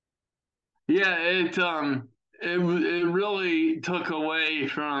 Yeah, it really took away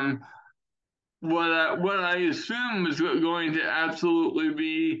from what I assume was going to absolutely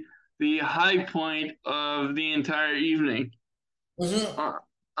be the high point of the entire evening. Mm-hmm. Uh,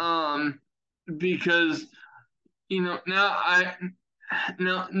 um, because now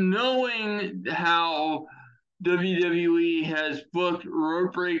knowing how WWE has booked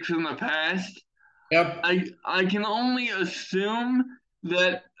rope breaks in the past, Yep. I can only assume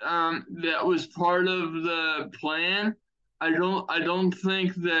that that was part of the plan. I don't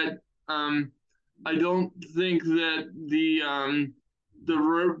think that um, I don't think that the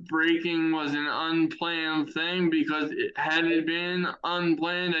rope breaking was an unplanned thing because had it been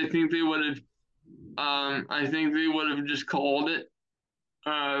unplanned, I think they would have just called it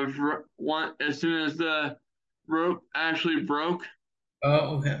as soon as the rope actually broke.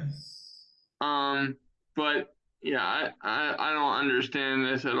 Oh, okay. Um, but yeah, I don't understand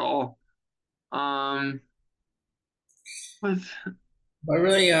this at all. Um, but But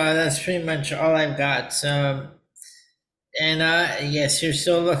really, that's pretty much all I've got. So, and yes, you're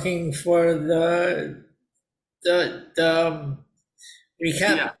still looking for the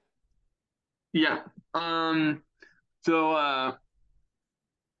recap. yeah, yeah. So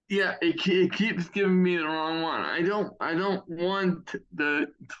yeah, it keeps giving me the wrong one. I don't want the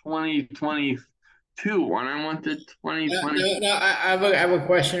 2022 one. I want the 2020. No, I have a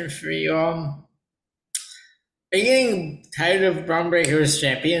question for you. Are you getting tired of Braun Breaker as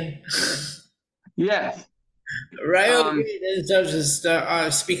champion? Yes. Ryo Um. does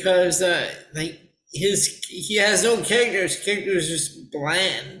this because like he has no character. His character is just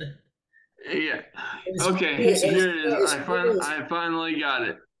bland. Yeah. His Okay. promos, Here it is. his promos, I finally got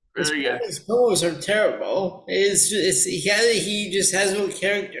it. his Very good. promos are terrible. He just has no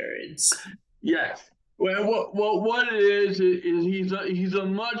character. It's Yes. Well, what it is he's a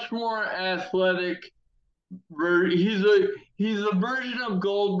much more athletic. He's he's a version of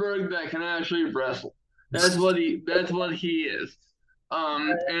Goldberg that can actually wrestle. That's what he is.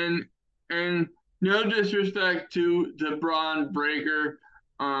 And no disrespect to Braun Breaker.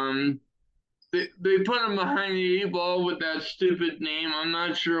 They put him behind the eight ball with that stupid name. I'm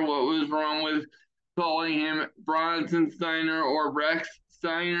not sure what was wrong with calling him Bronson Steiner or Rex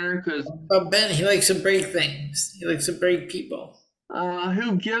Steiner because But Ben, he likes to break things. He likes to break people.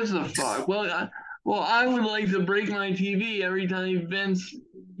 who gives a fuck? Well, I would like to break my TV every time Vince,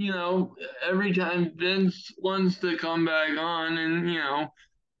 every time Vince wants to come back on and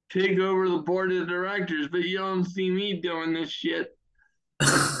take over the board of directors, but you don't see me doing this shit.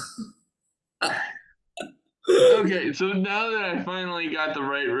 Okay, so now that I finally got the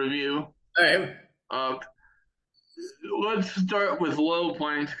right review All right. up, let's start with low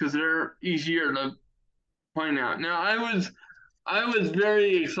points because they're easier to point out. Now, I was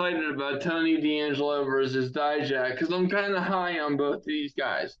very excited about Tony D'Angelo versus Dijak because I'm kind of high on both of these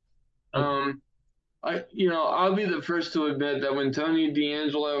guys. I'll be the first to admit that when Tony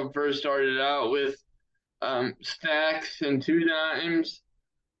D'Angelo first started out with Stacks and Two Dimes,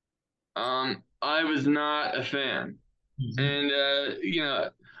 I was not a fan. And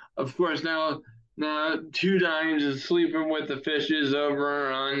of course now Two Dimes is sleeping with the fishes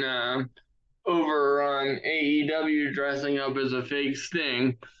over on AEW, dressing up as a fake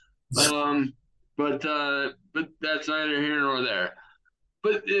Sting. But that's neither here nor there.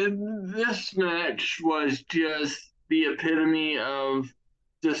 But this match was just the epitome of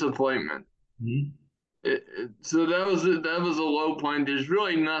disappointment. So that was a low point. There's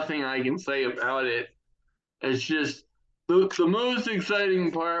really nothing I can say about it. It's just the most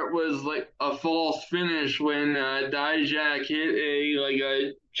exciting part was like a false finish when Dijak hit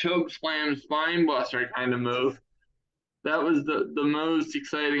a choke slam spine buster kind of move. That was the most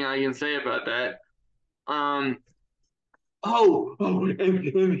exciting I can say about that. And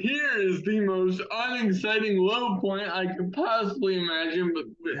here is the most unexciting low point I could possibly imagine, but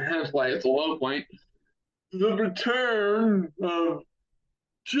that's why it's a low point. The return of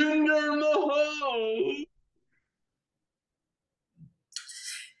Jinder Mahal.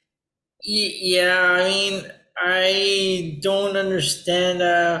 Yeah, I mean, I don't understand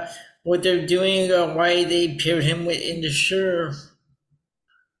what they're doing or why they paired him with Indusher.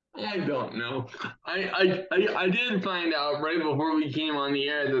 I don't know. I did find out right before we came on the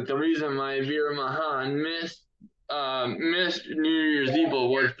air that the reason why Veer Mahan missed New Year's Eve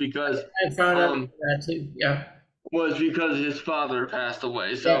was because I found out that too. Yeah. his father passed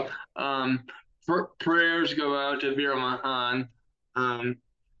away. Yeah. So prayers go out to Veer Mahan.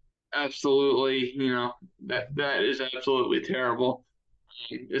 Absolutely, that is absolutely terrible,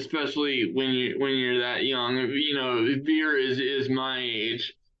 especially when you're that young. Veer is my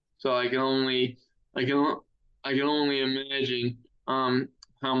age, so I can I can only imagine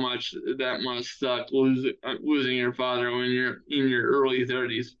how much that must suck losing your father when you're in your early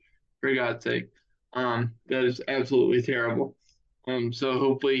 30s. For God's sake, that is absolutely terrible. So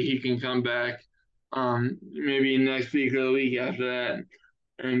hopefully he can come back, maybe next week or the week after that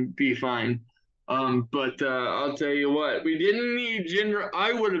and be fine. But I'll tell you what, we didn't need Jinder.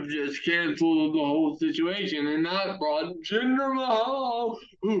 I would have just canceled the whole situation and not brought Jinder Mahal,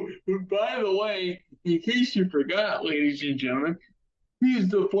 who, by the way, in case you forgot, ladies and gentlemen, he's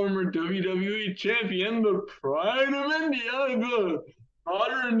the former WWE champion, the Pride of India, the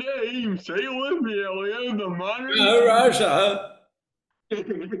modern day, say it with me, Elliot, the modern Russia.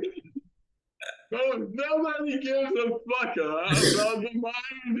 Nobody gives a fuck about the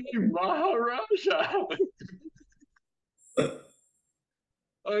modern day Maharaja.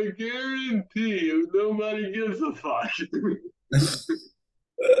 I guarantee you, nobody gives a fuck.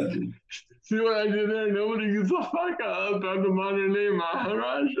 See what I did there? Nobody gives a fuck about the modern day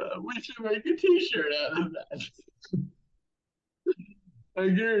Maharaja. We should make a t-shirt out of that. I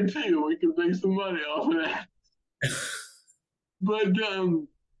guarantee you we can make some money off of that. But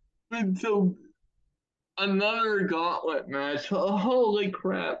so another gauntlet match. Oh, holy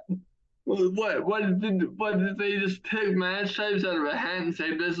crap. What did they just pick match types out of a hat and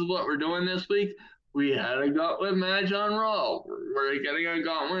say this is what we're doing this week? We had a gauntlet match on Raw. We're getting a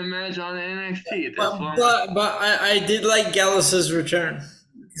gauntlet match on NXT. But I did like Gallows' return.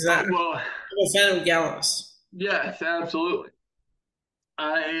 I'm a fan of Gallows. Yes, absolutely.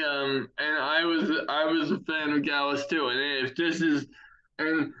 I was a fan of Gallows too. And if this is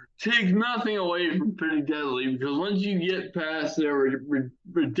take nothing away from Pretty Deadly because once you get past their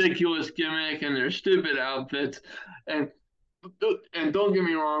ridiculous gimmick and their stupid outfits, and don't get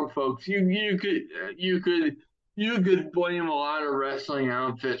me wrong, folks, you could blame a lot of wrestling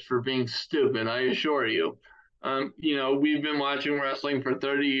outfits for being stupid. I assure you, We've been watching wrestling for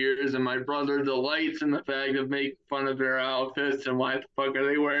 30 years, and my brother delights in the fact of making fun of their outfits and why the fuck are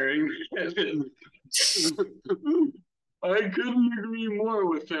they wearing. I couldn't agree more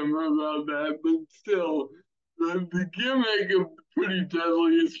with him about that, but still, the gimmick of Pretty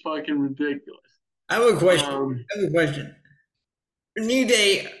Deadly is fucking ridiculous. I have a question. New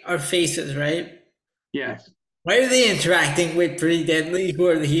Day are faces, right? Yes. Why are they interacting with Pretty Deadly, who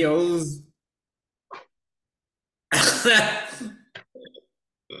are the heels?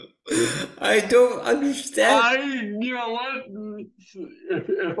 I don't understand. You know what?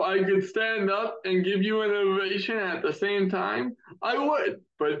 If I could stand up and give you an ovation at the same time, I would.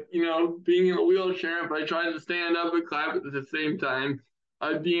 But, being in a wheelchair, if I tried to stand up and clap at the same time,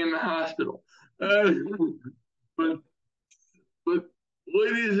 I'd be in the hospital. But, but,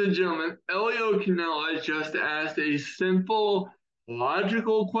 ladies and gentlemen, Elio Canella just asked a simple,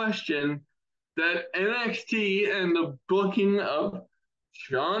 logical question that NXT and the booking of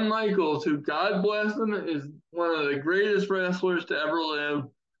Shawn Michaels, who, God bless him, is one of the greatest wrestlers to ever live,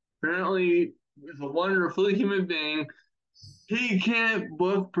 apparently is a wonderful human being. He can't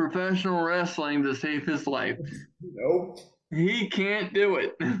book professional wrestling to save his life. Nope. He can't do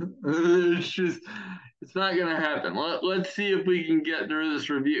it. It's not going to happen. Let's see if we can get through this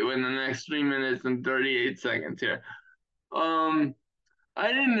review in the next 3 minutes and 38 seconds here. I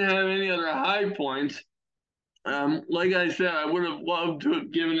didn't have any other high points. Like I said, I would have loved to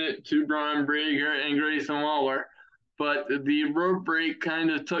have given it to Bron Breakker and Grayson Waller, but the rope break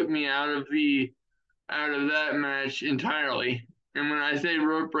kind of took me out of that match entirely. And when I say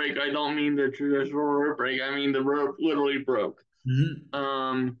rope break, I don't mean the traditional rope break. I mean the rope literally broke.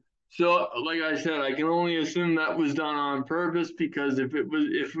 Mm-hmm. So, like I said, I can only assume that was done on purpose, because if it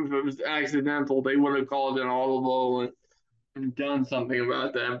was accidental, they would have called an audible and done something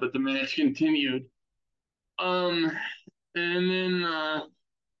about that. But the match continued. And then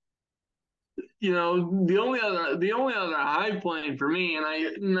the only other high point for me, and I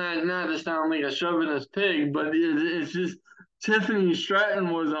not to sound like a chauvinist pig, but it's just Tiffany Stratton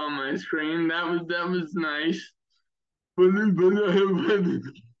was on my screen. That was nice. But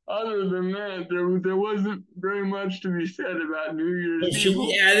other than that, there wasn't very much to be said about New Year's Eve. Should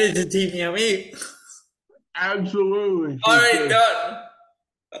be added to Team Yummy. Absolutely. All right, done.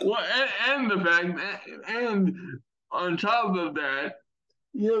 Well, and the fact, and on top of that,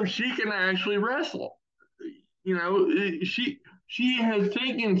 she can actually wrestle. She has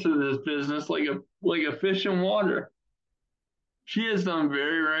taken to this business like a fish in water. She has done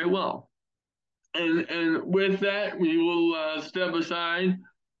very, very well. And with that, we will step aside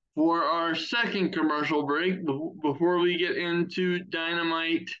for our second commercial break before we get into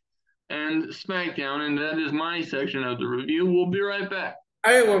Dynamite and SmackDown, and that is my section of the review. We'll be right back.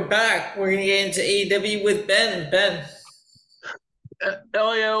 All right, we're back. We're gonna get into AEW with Ben. Ben.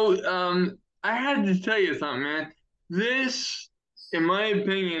 Elio, I had to tell you something, man. This, in my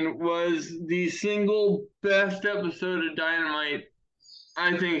opinion, was the single best episode of Dynamite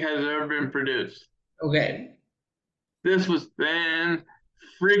I think has ever been produced. Okay. This was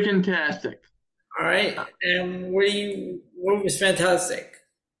fan-freaking-tastic. All right. And what was fantastic?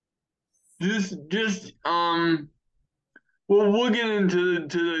 Well, we'll get into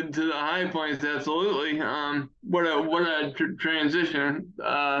the high points, absolutely. What a transition.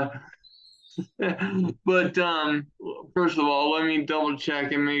 But first of all, let me double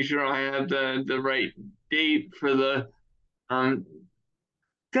check and make sure I have the right date for the God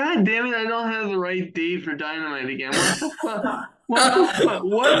damn it! I don't have the right date for Dynamite again. What the fuck?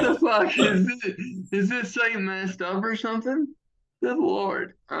 What the fuck is this? Is this site messed up or something? Good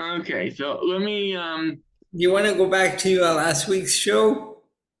lord. Okay, so let me You want to go back to last week's show?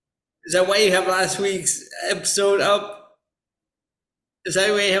 Is that why you have last week's episode up? Is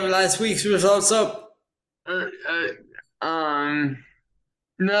that why you have last week's results up? No,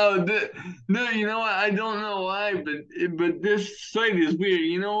 you know what? I don't know why, but this site is weird.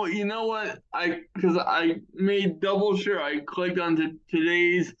 You know what? Because I made double sure I clicked on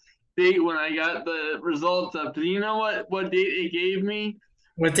today's date when I got the results up. Do you know what date it gave me?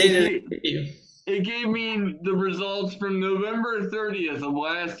 What date did it give you? It gave me the results from November 30th of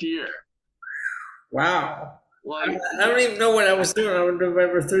last year. Wow. I don't even know what I was doing on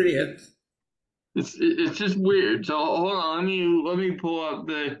November 30th. It's just weird. So hold on, let me pull up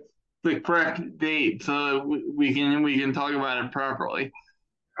the correct date so we can talk about it properly.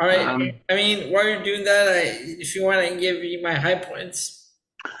 All right. While you're doing that, if you want, I can give you my high points.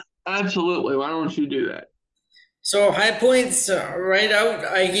 Absolutely. Why don't you do that? So high points right out.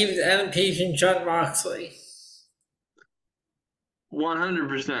 I gave Adam Page and Jon Moxley.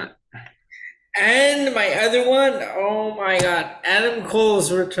 100%. And my other one, oh my God, Adam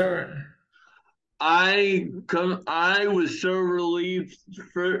Cole's return. I was so relieved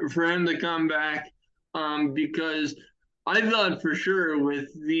for him to come back, because I thought for sure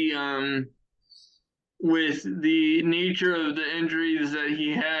with the nature of the injuries that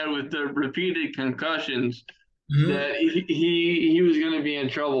he had with the repeated concussions Mhm. that he was going to be in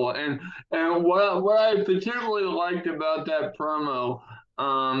trouble. And what I particularly liked about that promo,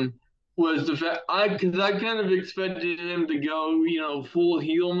 um, was the fact because I kind of expected him to go full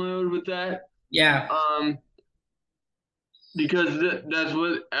heel mode with that, Yeah. um, because that's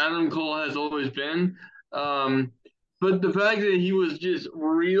what Adam Cole has always been. Um, but the fact that he was just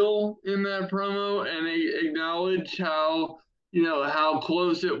real in that promo and he acknowledged how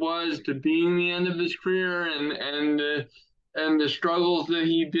close it was to being the end of his career, and the struggles that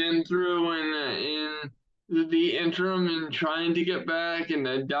he'd been through in the interim and trying to get back, and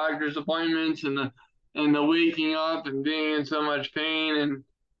the doctor's appointments, and the waking up and being in so much pain, and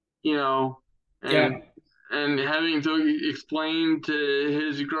you know Yeah. and and having to explain to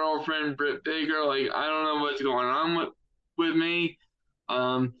his girlfriend Britt Baker, like, I don't know what's going on with me.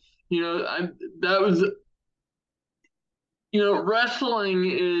 Um, that was, wrestling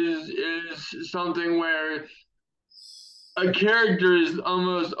is something where a character is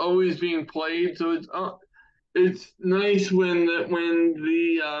almost always being played, so it's nice when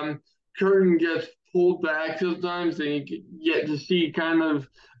the curtain gets pulled back sometimes, and you get to see kind of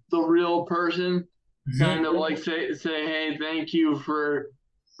the real person, kind of Mhm. like say, hey, thank you for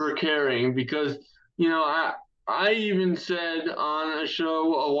caring, because I even said on a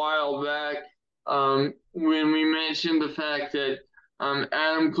show a while back, when we mentioned the fact that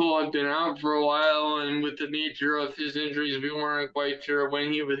Adam Cole had been out for a while, and with the nature of his injuries, we weren't quite sure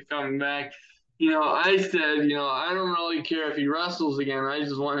when he was coming back. I said, I don't really care if he wrestles again. I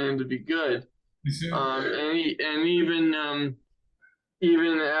just want him to be good. Mhm. And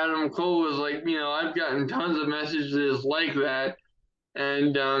even Adam Cole was like, I've gotten tons of messages like that,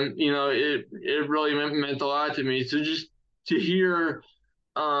 and it really meant a lot to me. So just to hear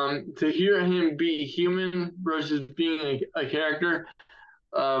him be human versus being a character,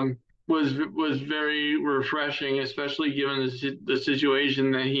 was very refreshing, especially given the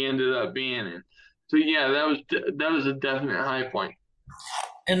situation that he ended up being in. So yeah, that was a definite high point.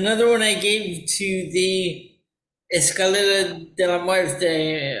 Another one I gave to the Escalera de la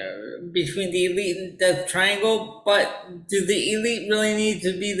Muerte, between the Elite and Death Triangle, but do the Elite really need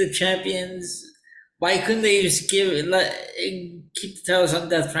to be the champions? Why couldn't they just keep the titles on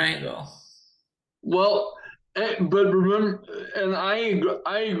Death Triangle? Well, but remember, and I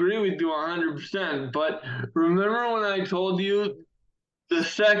agree with you 100%. But remember when I told you the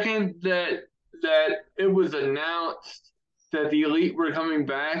second that it was announced that the Elite were coming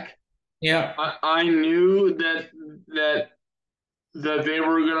back, Yeah. I knew that that they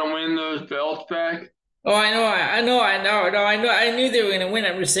were gonna win those belts back. Oh, I know. I knew they were going to win.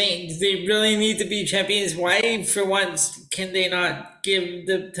 I'm just saying, do they really need to be champions? Why, for once, can they not give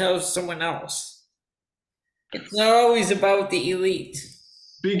the titles to someone else? It's not always about the Elite.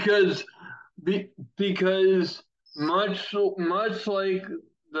 because be, because much like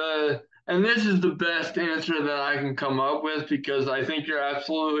the and this is the best answer that I can come up with, because I think you're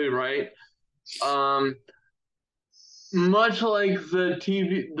absolutely right. Um, Much like the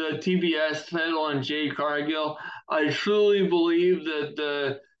TBS title on Jade Cargill, I truly believe that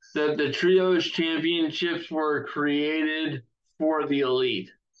the trios championships were created for the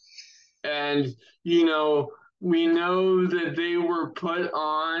Elite. And we know that they were put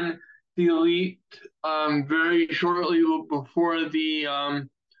on the Elite, very shortly before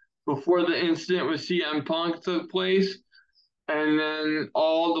the incident with CM Punk took place, and then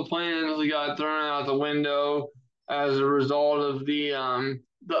all the plans got thrown out the window as a result of the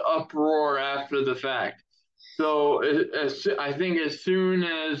uproar after the fact. So I think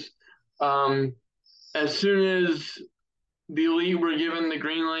um, as soon as the Elite were given the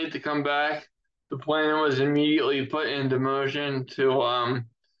green light to come back, the plan was immediately put into motion to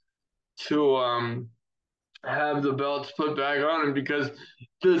have the belts put back on him, because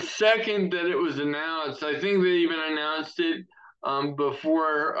the second that it was announced, I think they even announced it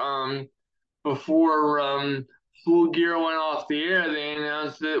before Full Gear went off the air. They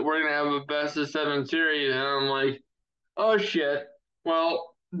announced that we're gonna have a best of seven series, and I'm like, oh shit.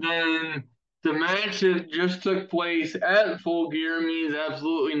 Well, then the match that just took place at Full Gear means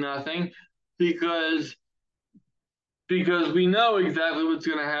absolutely nothing, because we know exactly what's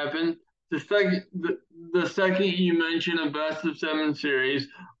going to happen. The second you mention a best of seven series,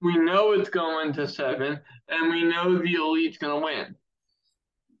 we know it's going to seven, and we know the Elite's going to win.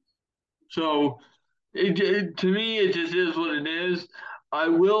 So to me, it just is what it is. I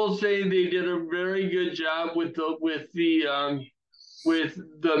will say they did a very good job with the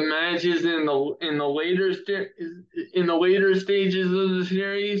matches in the later stages of the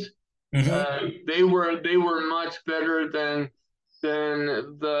series. They were much better than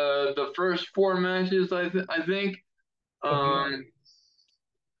the first four matches. I think, um,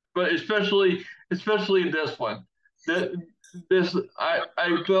 but especially this one. That this I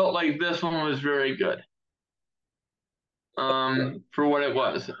felt like this one was very good. For what it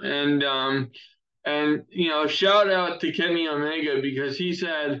was, and shout out to Kenny Omega because he's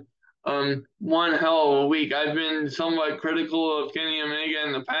had one hell of a week. I've been somewhat critical of Kenny Omega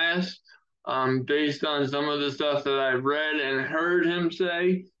in the past, based on some of the stuff that I've read and heard him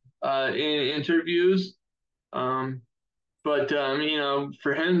say in interviews. Um, but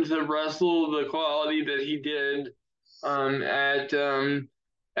for him to wrestle the quality that he did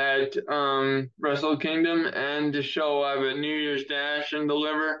at Wrestle Kingdom and to show up at New Year's Dash and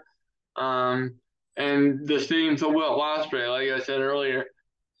deliver, um, and the same to Will Ospreay, like I said earlier,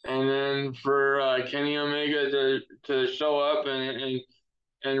 and then for Kenny Omega to show up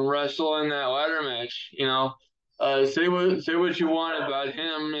and wrestle in that ladder match. Say what you want about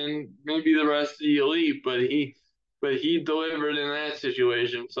him and maybe the rest of the elite, but he delivered in that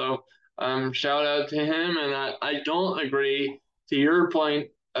situation. So shout out to him, and I don't agree to your point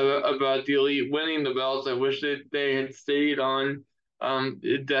about the elite winning the belts. I wish that they had stayed on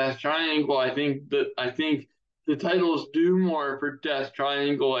Death Triangle. I think the titles do more for Death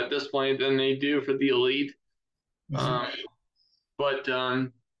Triangle at this point than they do for the elite. Um, but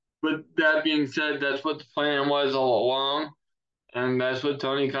but that being said, that's what the plan was all along, and that's what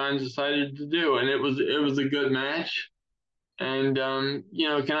Tony Khan decided to do, and it was a good match. And can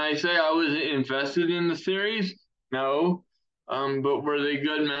I say I was invested in the series? No. But were they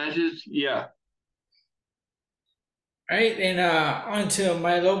good matches? Yeah. Right, and on to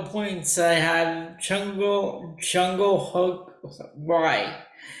my low points, I had Jungle Hook. Why?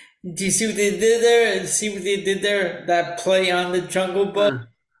 Do you see what they did there? See what they did there? That play on the Jungle Book.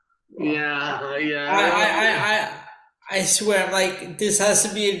 Yeah, yeah. I swear, I'm like, this has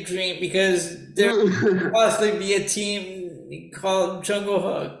to be a dream because there could possibly be a team called Jungle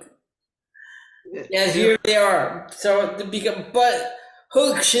Hook. Yes, here they are. So but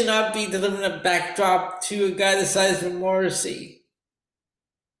Hook should not be delivering a backdrop to a guy the size of Morrissey.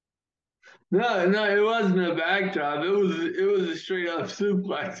 No, no, it wasn't a backdrop. It was a straight up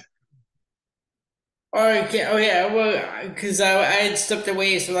suplex. Okay, oh yeah, well, because I had stepped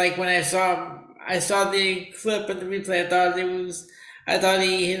away, so like when I saw the clip of the replay, I thought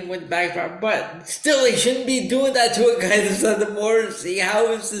he hit him with the backdrop, but still, he shouldn't be doing that to a guy that's on the Morrissey.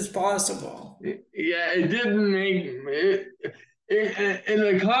 How is this possible? Yeah, it didn't make it.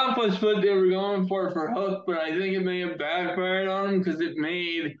 It accomplished what they were going for Hook, but I think it may have backfired on him because it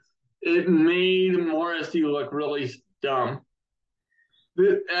made Morrissey look really dumb.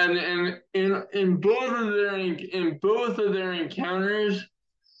 And in both of their encounters,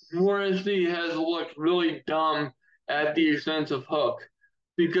 Morrissey has looked really dumb at the expense of Hook,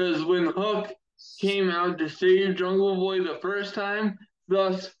 because when Hook came out to save Jungle Boy the first time,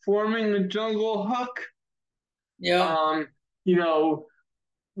 thus forming the Jungle Hook, Yeah. um, you know,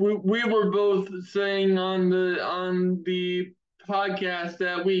 we were both saying on the podcast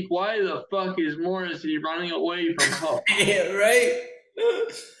that week, why the fuck is Morrissey running away from Hook? Yeah, right?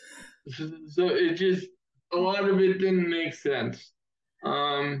 So it just, a lot of it didn't make sense.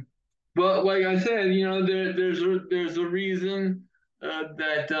 But like I said, there's a reason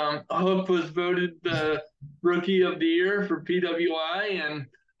that Hook was voted the Rookie of the Year for PWI, and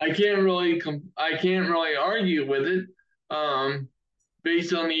I can't really argue with it,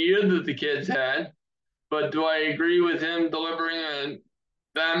 based on the year that the kids had. But do I agree with him delivering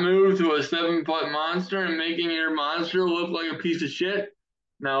that move to a 7-foot monster and making your monster look like a piece of shit?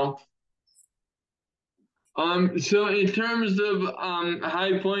 No. So in terms of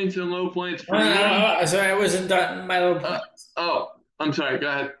high points and low points for me, Sorry, I wasn't done my low points. I'm sorry. Go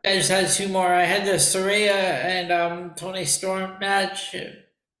ahead. I just had two more. I had the Soraya and Tony Storm match,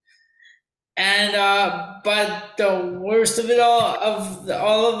 and but the worst of it all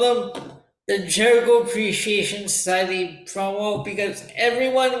of them, the Jericho Appreciation Society promo, because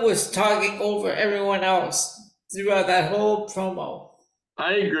everyone was talking over everyone else throughout that whole promo.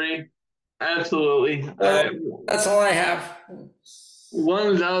 I agree. Absolutely. That's all I have.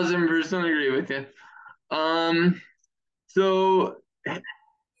 1000% agree with you. So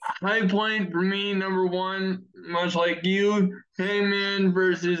high point for me, number one, much like you, Hangman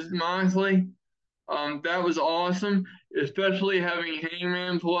versus Moxley. That was awesome. especially having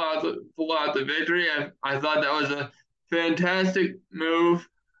Hangman pull out the victory. I thought that was a fantastic move.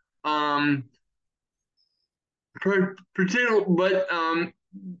 Um, particular, but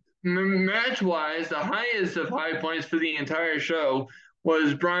match wise, the highest of high points for the entire show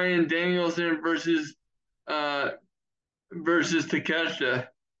was Bryan Danielson uh versus Takeshita.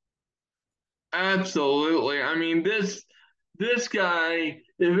 Absolutely. I mean, this guy.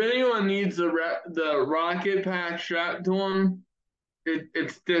 If anyone needs the rocket pack strapped to him,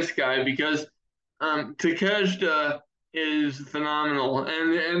 it's this guy because Takeshita is phenomenal,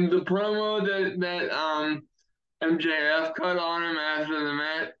 and the promo that MJF cut on him after the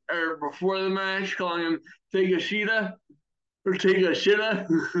match or before the match, calling him take a shita or take a shita.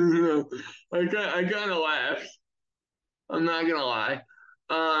 I kind of laughed. I'm not gonna lie.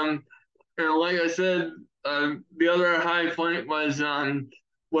 Um, and like I said, the other high point was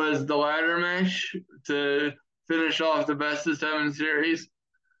the ladder match to finish off the best of seven series.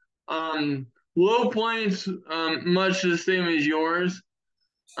 Low points, much the same as yours.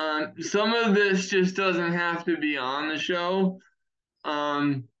 Some of this just doesn't have to be on the show.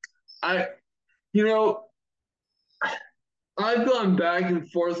 Um, I, you know, I've gone back and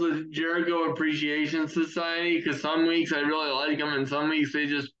forth with Jericho Appreciation Society because some weeks I really like them and some weeks they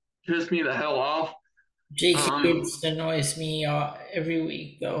just piss me the hell off. Jake Um, Gibbs annoys me every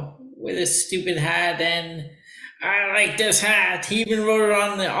week though with his stupid hat, and I like this hat. He even wrote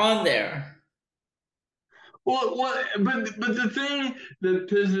it on there. but the thing that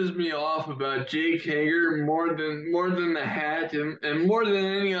pisses me off about Jake Hager more than the hat and more than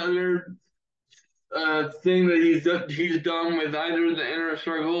any other thing that he's done with either the Inner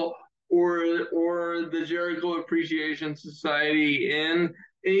Circle or the Jericho Appreciation Society in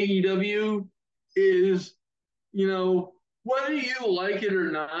AEW is, whether you like it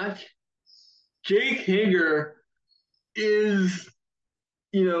or not, Jake Hager is,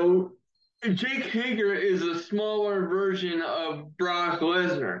 you know, Jake Hager is a smaller version of Brock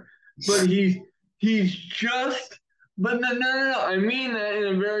Lesnar, but he's just, but no, I mean that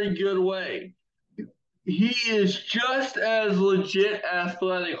in a very good way. He is just as legit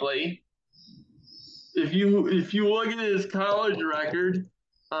athletically. If you look at his college record,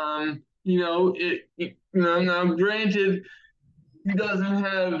 now granted he doesn't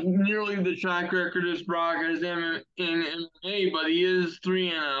have nearly the track record as Brock as in MMA, but he is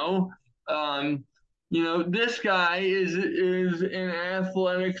 3-0. This guy is an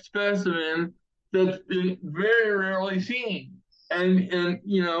athletic specimen that's been very rarely seen, and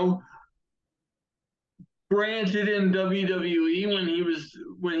granted in WWE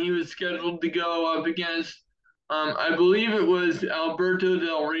when he was scheduled to go up against I believe it was Alberto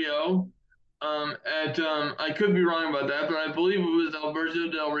Del Rio at I could be wrong about that, but I believe it was Alberto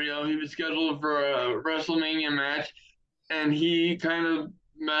Del Rio. He was scheduled for a WrestleMania match, and he kind of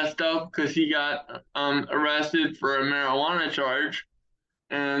messed up because he got arrested for a marijuana charge,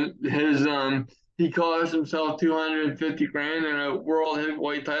 and his he cost himself 250 grand in a world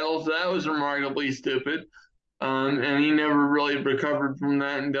heavyweight title. So that was remarkably stupid. And he never really recovered from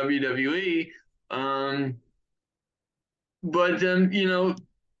that in WWE. But the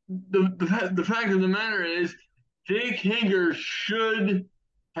fact of the matter is, Jake Hager should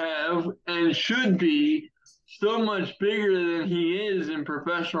have and should be so much bigger than he is in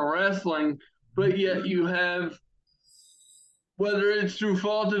professional wrestling. But yet you have, whether it's through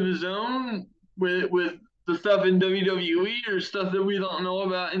fault of his own with the stuff in WWE or stuff that we don't know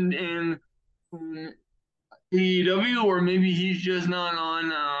about in AEW, or maybe he's just not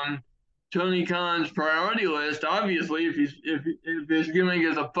on Tony Khan's priority list. Obviously, if his gimmick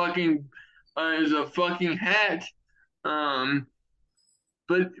is a fucking hat, um,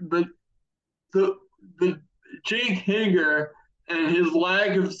 but the the Jake Hager and his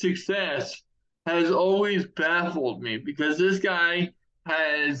lack of success has always baffled me because this guy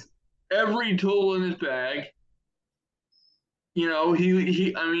has every tool in his bag.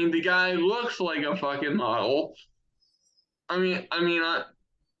 I mean, the guy looks like a fucking model. I'm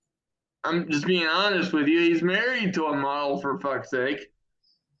just being honest with you. He's married to a model, for fuck's sake.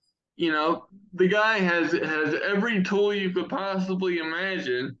 The guy has every tool you could possibly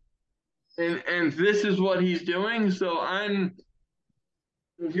imagine, and this is what he's doing. So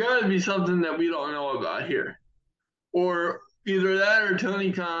there's got to be something that we don't know about here, or either that or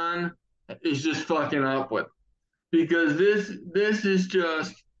Tony Khan is just fucking up with, because this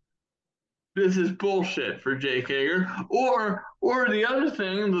is bullshit for Jake Hager. Or the other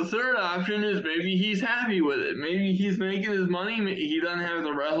thing, the third option is maybe he's happy with it. Maybe he's making his money. He doesn't have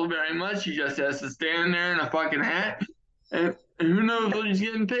to wrestle very much. He just has to stand there in a fucking hat, and who knows what he's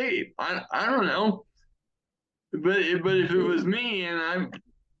getting paid. I don't know. but if it was me and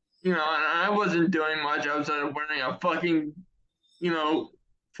I wasn't doing much outside of wearing a fucking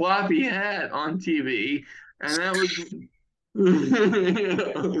floppy hat on TV, and that was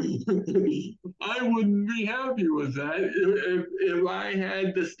I wouldn't be happy with that if I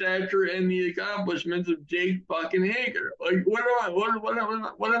had the stature and the accomplishments of Jake fucking Hager. Like, what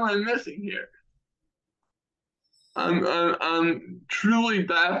am I missing here? I'm truly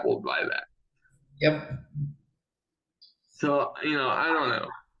baffled by that. Yep. So I don't know,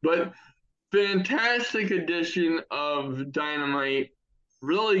 but fantastic edition of Dynamite.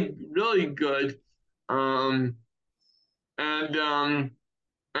 Really, really good. Um, and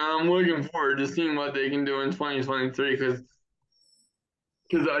I'm looking forward to seeing what they can do in 2023 because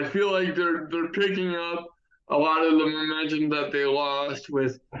I feel like they're picking up a lot of the momentum that they lost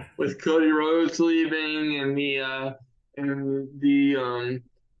with Cody Rhodes leaving and the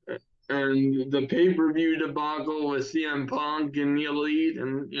pay per view debacle with CM Punk and the Elite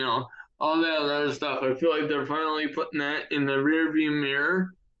and all that other stuff. I feel like they're finally putting that in the rearview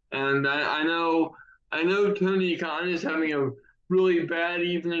mirror. And I know Tony Khan is having a really bad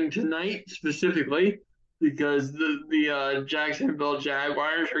evening tonight specifically because the Jacksonville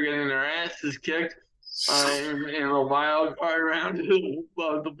Jaguars are getting their asses kicked in a wild card round of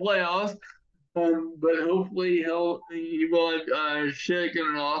the playoffs. But hopefully he will have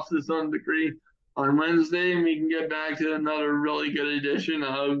shaken it off to some degree on Wednesday, and we can get back to another really good edition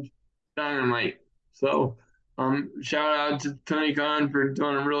of Dynamite. So, shout out to Tony Khan for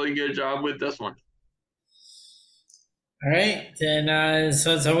doing a really good job with this one. All right, then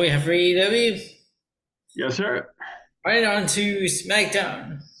so that's all we have for AEW. Yes, sir. Right on to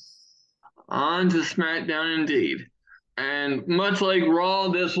SmackDown. On to SmackDown indeed. And much like Raw,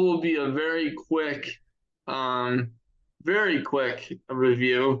 this will be a um, very quick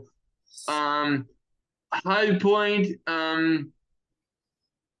review. High point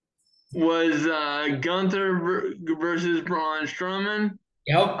was Gunther versus Braun Strowman.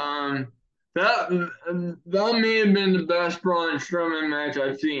 Yep. That may have been the best Braun Strowman match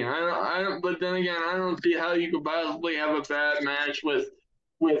I've seen. I don't. But then again, I don't see how you could possibly have a bad match with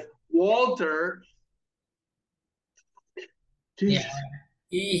Walter. Yeah,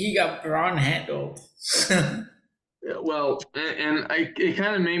 he got Braun handled. Well, and it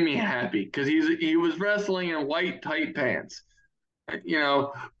kind of made me happy because he was wrestling in white tight pants,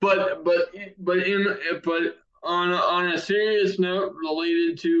 but on a serious note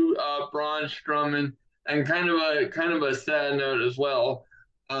related to Braun Strowman and kind of a sad note as well.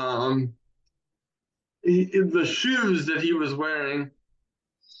 The shoes that he was wearing,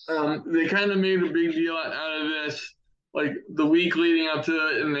 they kind of made a big deal out of this, like the week leading up to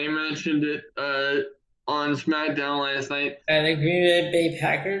it, and they mentioned it on SmackDown last night. And the Green Bay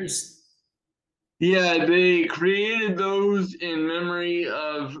Packers. Yeah, they created those in memory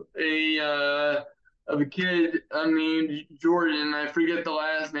of a kid named Jordan. I forget the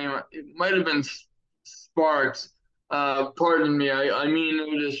last name. It might have been Sparks. Pardon me. I mean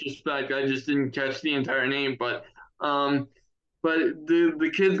no disrespect. I just didn't catch the entire name, but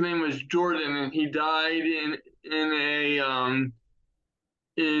the kid's name was Jordan, and he died in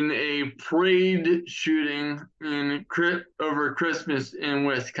a parade shooting over Christmas in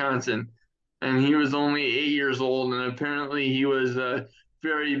Wisconsin, and he was only 8 years old, and apparently he was a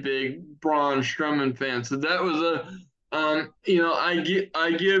very big Braun Strowman fan. So that was I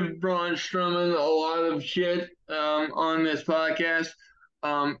give Braun Strowman a lot of shit on this podcast.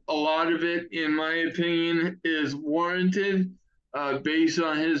 A lot of it, in my opinion, is warranted based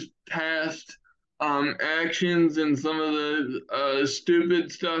on his past actions and some of the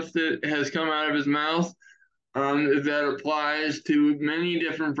stupid stuff that has come out of his mouth that applies to many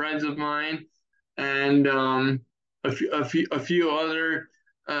different friends of mine and a few other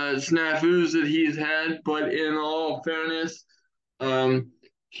snafus that he's had. But in all fairness,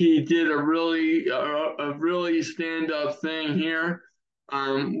 he did a really stand up thing here,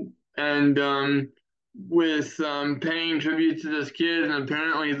 and with paying tribute to this kid, and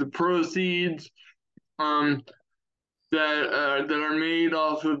apparently the proceeds that are made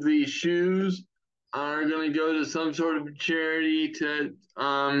off of these shoes are going to go to some sort of charity to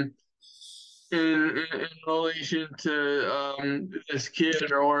in relation to this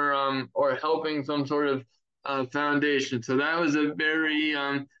kid or helping some sort of foundation. So that was a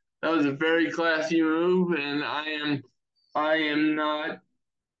very classy move, and I am not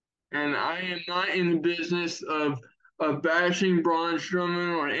in the business of bashing Braun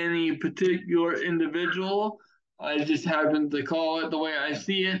Strowman or any particular individual. I just happen to call it the way I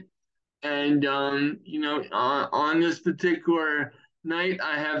see it. And on this particular night,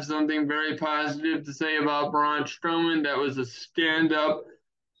 I have something very positive to say about Braun Strowman. That was a stand-up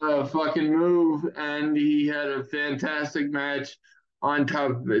fucking move, and he had a fantastic match on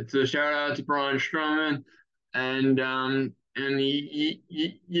top of it. So shout out to Braun Strowman, and you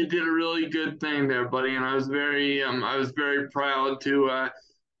did a really good thing there, buddy. And I was very proud to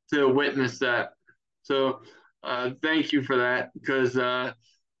witness that. So thank you for that, because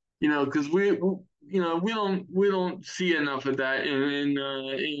because we don't see enough of that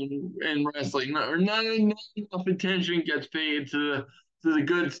in wrestling, or not enough attention gets paid to the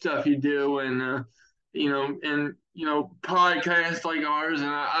good stuff you do, and podcasts like ours, and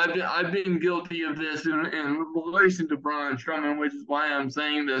I've been guilty of this in relation to Braun Strowman, which is why I'm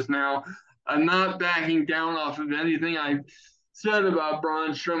saying this now. I'm not backing down off of anything I said about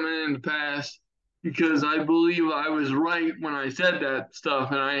Braun Strowman in the past, because I believe I was right when I said that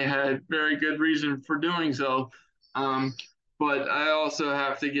stuff, and I had very good reason for doing so. Um, but I also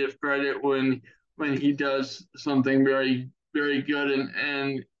have to give credit when he does something very good,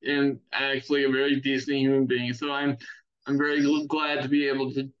 and actually a very decent human being. So I'm very glad to be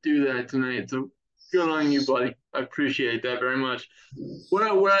able to do that tonight. So good on you, buddy. I appreciate that very much.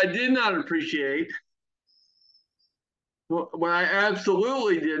 What I did not appreciate, what I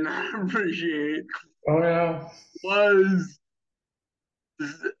absolutely did not appreciate, Oh no. was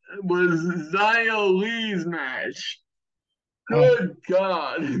was Xia Lee's match. Oh, Good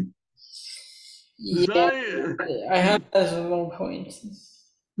God. yeah, Xia, I have that as a low point.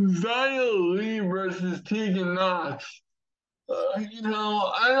 Xia Lee versus Tegan Knox. I don't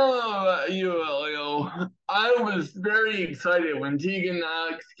know about you, Elio. I was very excited when Tegan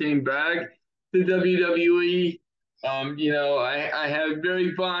Knox came back to WWE. I have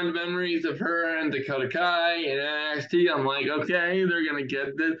very fond memories of her and Dakota Kai and NXT. I'm like, okay, they're gonna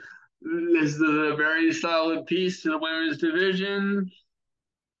get this. This is a very solid piece to the women's division,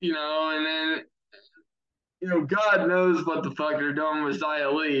 and then God knows what the fuck they're doing with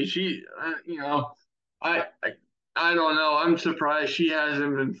Xia Li. I, I, I don't know. I'm surprised she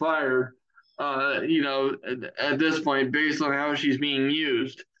hasn't been fired. At this point, based on how she's being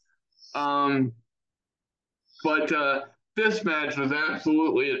used. Um, but this match was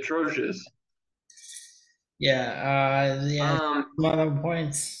absolutely atrocious. Yeah, Um, a lot of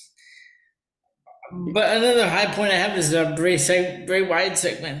points. But another high point I have is the Bray Wyatt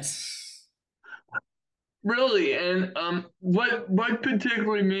segment. really, and what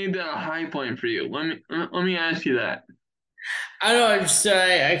particularly made that a high point for you? Let me ask you that. I don't know.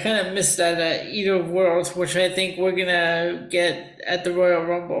 I kind of missed that Eater of Worlds, which I think we're gonna get at the Royal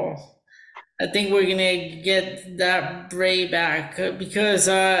Rumble. I think we're gonna get that Bray back because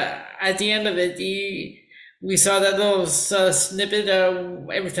at the end of it, we saw that little snippet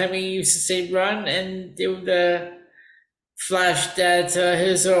every time he used to say "run," and it would flash that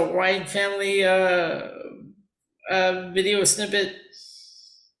his Wyatt family video snippet.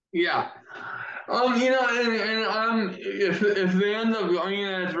 Yeah. If they end up going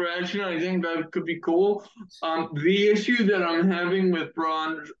in that direction, I think that could be cool. The issue that I'm having with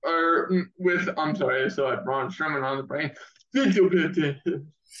I'm sorry, I saw it, Braun Strowman on the brain.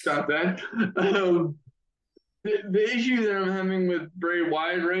 Stop that. The issue that I'm having with Bray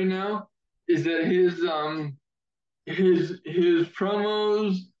Wyatt right now is that his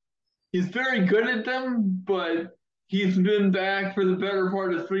promos, he's very good at them, but he's been back for the better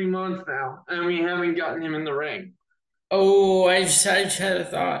part of 3 months now, and we haven't gotten him in the ring. Oh, I just had a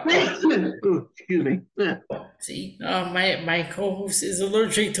thought. Excuse me. See, my co-host is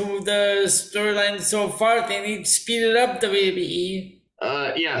allergic to the storyline so far. They need to speed it up, WWE.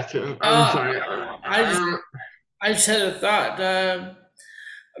 Yeah. I'm sorry. I just I just had a thought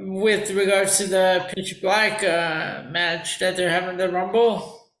with regards to the Pitch Black match that they're having the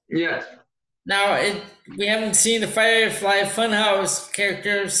Rumble. Yes. Now we haven't seen the Firefly Funhouse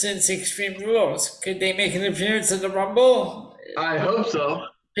character since Extreme Rules. Could they make an appearance at the Rumble? I hope so.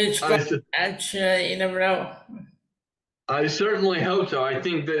 Pitch Black match, you never know. I certainly hope so. I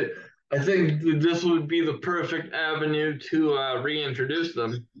think that this would be the perfect avenue to reintroduce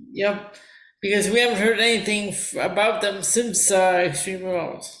them. Yep, because we haven't heard anything about them since Extreme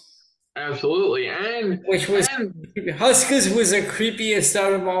Rules. Absolutely, which was Huskus was the creepiest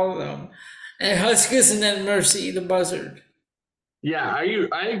out of all of them, and Huskus and then Mercy the Buzzard. Yeah,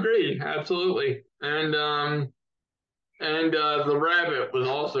 I agree absolutely, and the rabbit was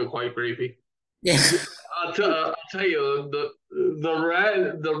also quite creepy. Yeah, I'll tell you,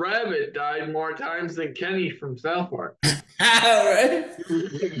 the rabbit died more times than Kenny from South Park. right.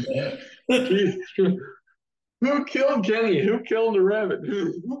 Who killed Kenny? Who killed the rabbit?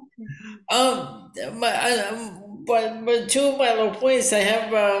 but two of my low points I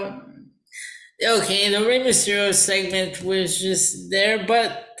have. Okay, the Rey Mysterio segment was just there,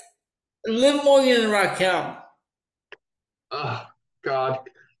 but Liv Morgan and Raquel. Oh God,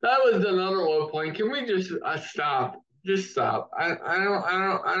 that was another low point. Can we just stop? Just stop. I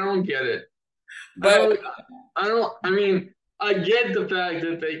don't get it. I But don't. I don't. I mean, I get the fact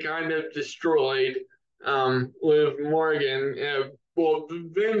that they kind of destroyed Liv Morgan. Well,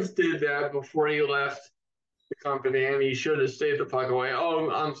 Vince did that before he left the company, and he should have stayed the fuck away. Oh,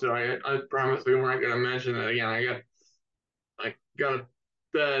 I'm sorry. I promise we weren't going to mention that again. I got a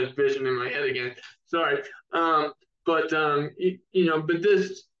bad vision in my head again. Sorry. But but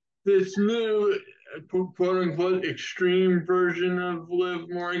this new quote unquote extreme version of Liv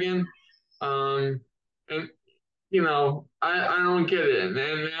Morgan, um, and I don't get it. And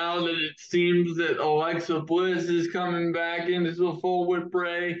now that it seems that Alexa Bliss is coming back into the fold with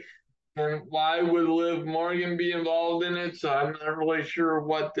Bray, and why would Liv Morgan be involved in it? So I'm not really sure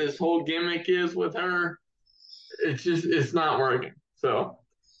what this whole gimmick is with her. It's not working. So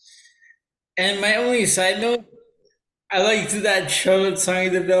and my only side note, I liked that Charlotte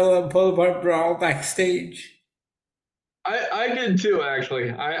Sonya Deville and pull apart brawl backstage. I did too,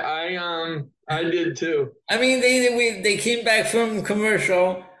 actually. I did too. I mean, they came back from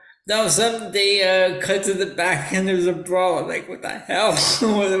commercial. Now some they cut to the back and there's a brawl. I'm like, what the hell?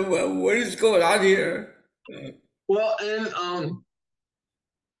 What is going on here? Well, and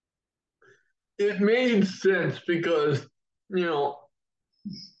it made sense because you know,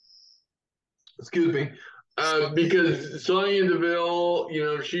 excuse me, because Sonya Deville,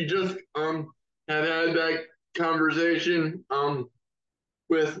 she just had that conversation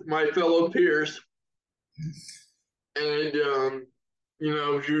with my fellow peers, and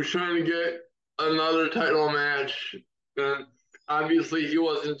she was trying to get another title match, and obviously he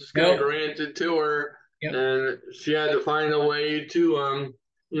wasn't just going to Nope. grant it to her, Yep. and she had to find a way to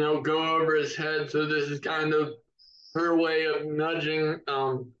go over his head. So this is kind of her way of nudging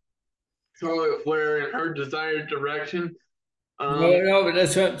Charlotte Flair in her desired direction. No, Um, no, but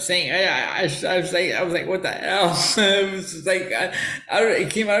that's what I'm saying. I was like, what the hell? It was just like, it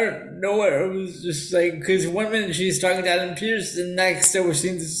came out of nowhere. It was just like, because one minute she's talking to Adam Pearce, the next we're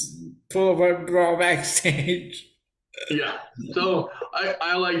seeing this pull apart brawl backstage. yeah, so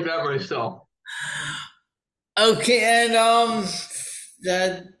I like that myself. Okay, and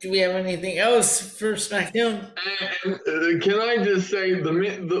do we have anything else for SmackDown? And can I just say the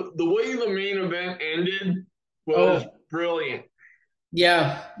way the main event ended was Oh, brilliant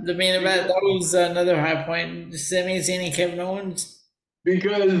yeah, the main event because that was another high point. Sami Zayn and Kevin Owens.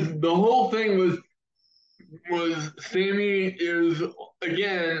 because the whole thing was Sammy is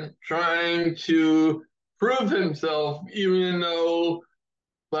again trying to prove himself, even though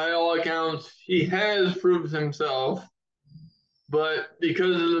by all accounts he has proved himself, but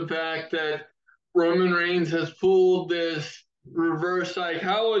because of the fact that Roman Reigns has pulled this reverse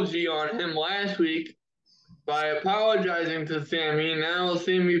psychology on him last week by apologizing to Sammy, now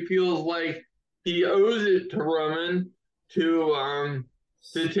Sammy feels like he owes it to Roman to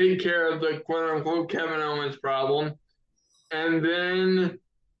take care of the quote unquote Kevin Owens problem. And then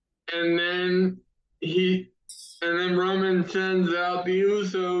and then he and then Roman sends out the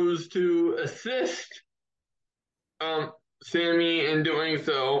Usos to assist um Sammy in doing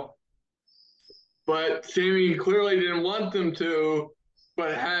so, but Sammy clearly didn't want them to,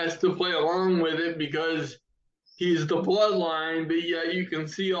 but has to play along with it because he's the bloodline, but yet you can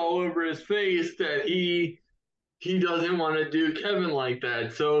see all over his face that he doesn't want to do Kevin like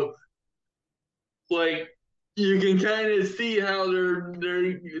that. So like you can kind of see how they're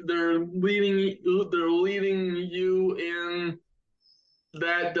leading you in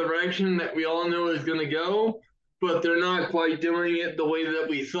that direction that we all know is going to go, but they're not quite doing it the way that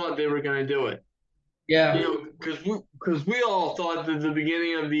we thought they were going to do it. Yeah, Because we all thought that the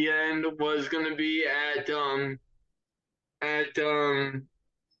beginning of the end was going to be at the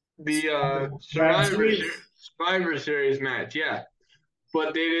Survivor Series. Survivor Series match, yeah,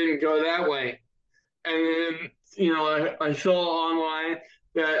 but they didn't go that way. And then I saw online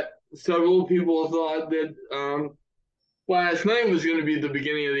that several people thought that last night was going to be the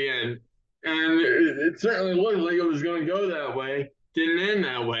beginning of the end, and it certainly looked like it was going to go that way. Didn't end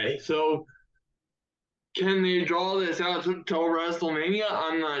that way, so can they draw this out till WrestleMania?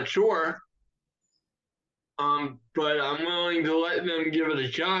 I'm not sure. But I'm willing to let them give it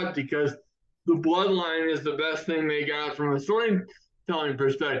a shot because the bloodline is the best thing they got from a storytelling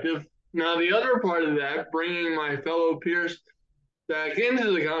perspective. Now, the other part of that, bringing my fellow Pierce back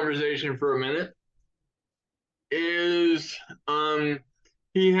into the conversation for a minute, is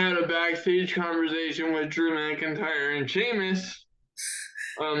he had a backstage conversation with Drew McIntyre and Sheamus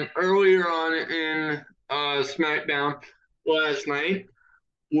earlier on in SmackDown last night,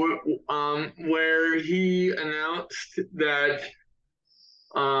 where he announced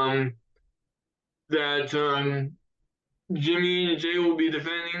um, that Jimmy and Jay will be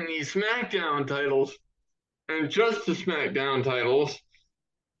defending the SmackDown titles and just the SmackDown titles,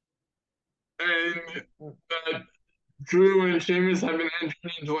 and that Drew and Sheamus have been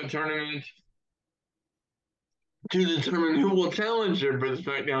entered into a tournament to determine who will challenge them for the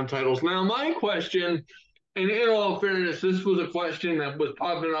SmackDown titles. Now, my question, and in all fairness, this was a question that was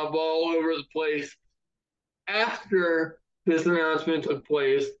popping up all over the place after this announcement took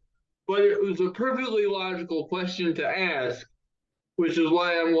place, but it was a perfectly logical question to ask, which is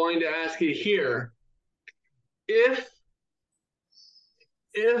why I'm going to ask it here. If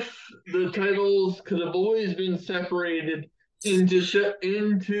the titles could have always been separated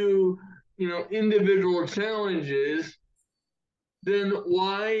into individual challenges, then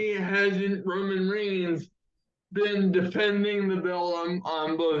why hasn't Roman Reigns been defending the belt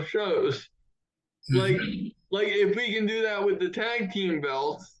on both shows? Like if we can do that with the tag team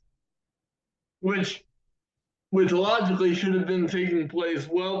belts, which logically should have been taking place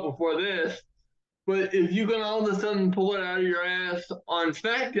well before this, but if you can all of a sudden pull it out of your ass on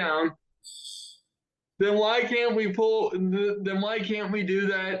SmackDown, then why can't we do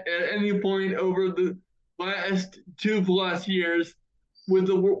that at any point over the last 2+ years with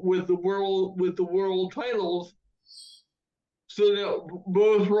the world titles, so that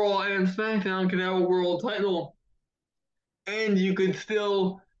both Raw and SmackDown can have a world title, and you could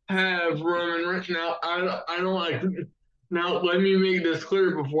still have Roman Reigns. Now, I don't like. Now, let me make this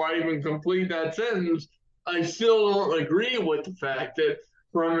clear before I even complete that sentence. I still don't agree with the fact that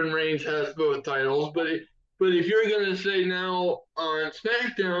Roman Reigns has both titles, but if you're going to say now on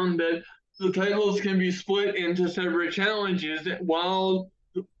SmackDown that the titles can be split into separate challenges while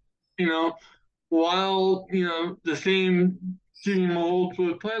the same team holds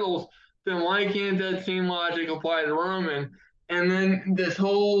both titles, then why can't that same logic apply to Roman? And then this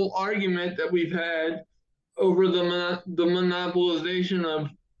whole argument that we've had over the monopolization of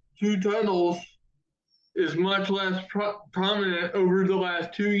two titles is much less prominent over the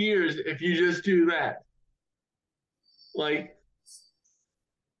last 2 years if you just do that.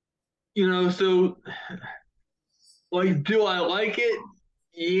 So do I like it?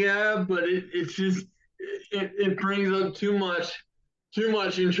 Yeah, but it's just it brings up too much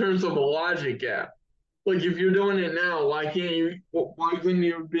in terms of a logic gap. Like, if you're doing it now, why couldn't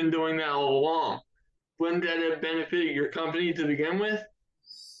you have been doing that all along? Wouldn't that have benefited your company to begin with?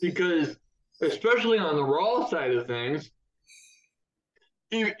 Because especially on the Raw side of things,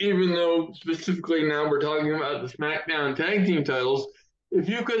 even though specifically now we're talking about the SmackDown tag team titles, if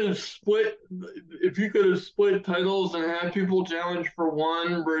you could have split titles and had people challenge for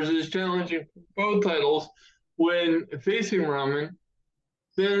one versus challenging for both titles when facing Roman,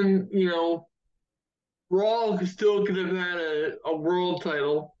 then Raw still could have had a world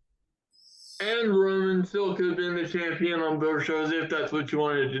title, and Roman still could have been the champion on both shows if that's what you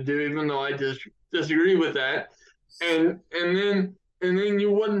wanted to do, even though I just disagree with that. And then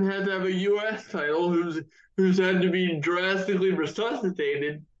you wouldn't have to have a US title who's had to be drastically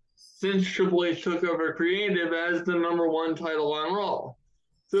resuscitated since Triple H took over creative as the #1 title on Raw.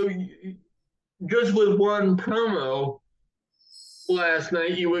 So just with one promo last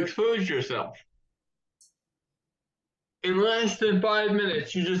night, you exposed yourself. In less than 5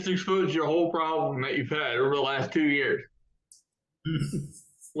 minutes, you just exposed your whole problem that you've had over the last 2 years.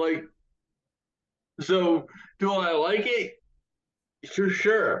 So do I like it?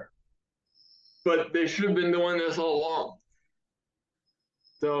 Sure. But they should have been doing this all along.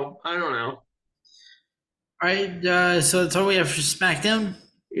 So I don't know. All right, so that's all we have for SmackDown.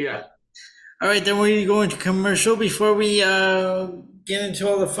 Yeah. All right, then we're going to commercial before we get into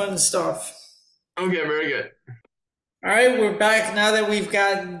all the fun stuff. Okay, very good. All right, we're back now that we've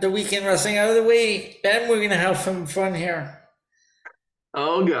got the weekend wrestling out of the way. Ben, we're gonna have some fun here.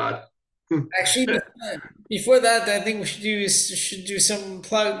 Oh God. Actually, before that, I think we should do some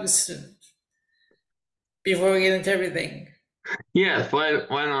plugs before we get into everything. Yes, why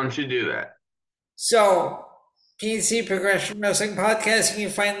don't you do that? So, PNC Progression Wrestling Podcast. You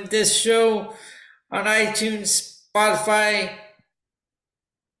can find this show on iTunes, Spotify,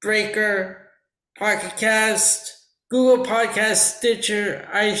 Breaker, Pocket Cast, Google Podcast, Stitcher,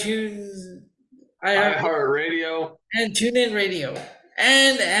 iTunes, iHeartRadio, and TuneIn Radio,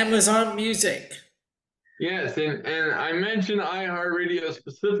 and Amazon Music. Yes, and I mentioned iHeartRadio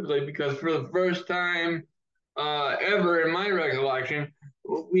specifically because for the first time ever in my recollection,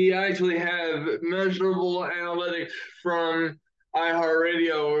 we actually have measurable analytics from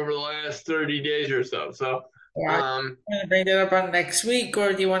iHeartRadio over the last 30 days or so. So, Are you going to bring that up on next week,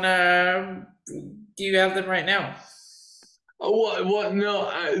 or do you want to? Do you have them right now? oh, what? No,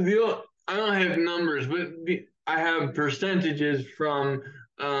 I don't have numbers, but I have percentages from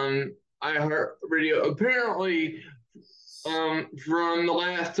iHeartRadio. Apparently, from the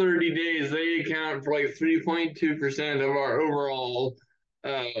last 30 days, they account for like 3.2% of our overall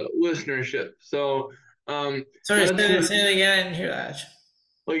listenership. So, Sorry, say it again. I didn't hear that.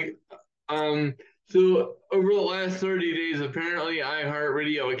 like, um, so over the last 30 days, apparently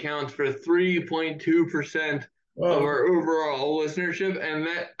iHeartRadio accounts for 3.2% of Whoa. our overall listenership, and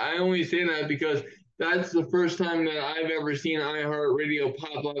that I only say that because that's the first time that I've ever seen iHeartRadio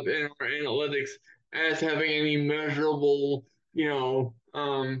pop up in our analytics as having any measurable,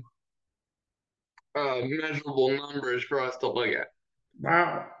 measurable numbers for us to look at.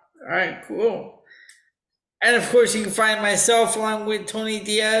 Wow. All right, cool. And of course, you can find myself along with Tony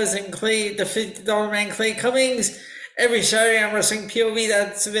Diaz and Clay, the $50 man Clay Cummings, every Saturday on Wrestling POV.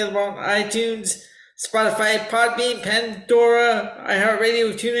 That's available on iTunes, Spotify, Podbean, Pandora,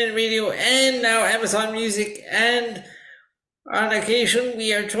 iHeartRadio, TuneIn Radio, and now Amazon Music. And on occasion,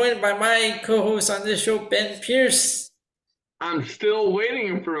 we are joined by my co-host on this show, Ben Pierce. I'm still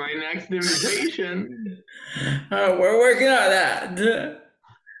waiting for my next invitation. We're working on that.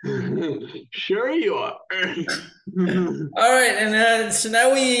 Sure you are. All right, and so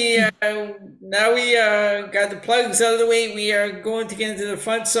now we got the plugs out of the way. We are going to get into the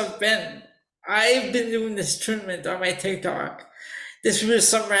fun stuff. Ben, I've been doing this tournament on my TikTok. This was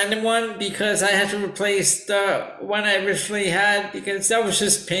some random one because I had to replace the one I originally had because that was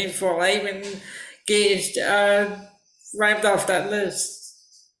just painful. I even gauged, rhymed off that list.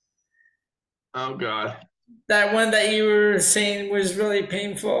 Oh God. That one that you were saying was really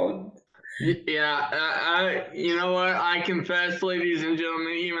painful. Yeah, you know what? I confess, ladies and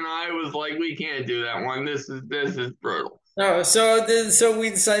gentlemen, even I was like, we can't do that one. This is brutal. No, so we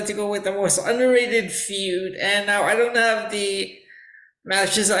decided to go with the most underrated feud, and now I don't have the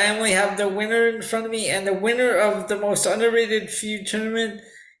matches. I only have the winner in front of me, and the winner of the most underrated feud tournament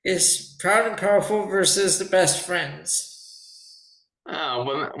is Proud and Powerful versus the Best Friends. Oh,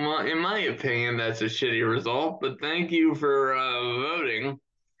 well, in my opinion, that's a shitty result, but thank you for voting.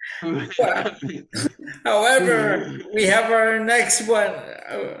 However, we have our next one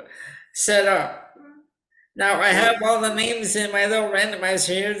set up. Now, I have all the names in my little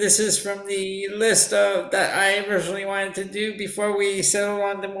randomizer here. This is from the list that I originally wanted to do before we settled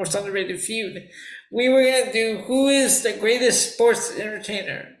on the most underrated feud. We were going to do who is the greatest sports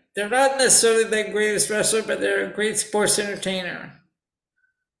entertainer. They're not necessarily the greatest wrestler, but they're a great sports entertainer.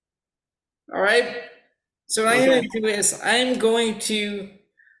 All right. So what I'm going to do is I'm going to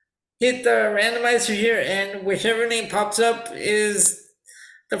hit the randomizer here, and whichever name pops up is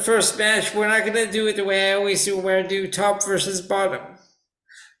the first match. We're not going to do it the way I always do, where I do top versus bottom.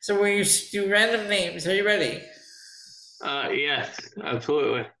 So we do random names. Are you ready? Yes,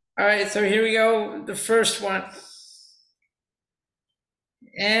 absolutely. All right. So here we go. The first one.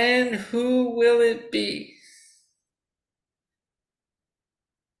 And who will it be?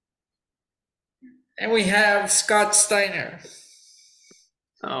 And we have Scott Steiner.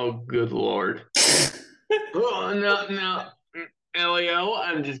 Oh, good Lord. Oh, no. Elio,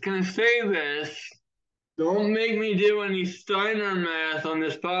 I'm just going to say this. Don't make me do any Steiner math on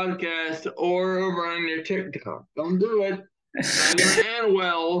this podcast or over on your TikTok. Don't do it. It's not going to end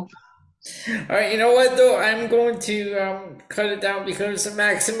well. All right, you know what though? I'm going to cut it down because the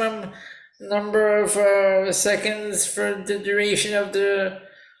maximum number of seconds for the duration of the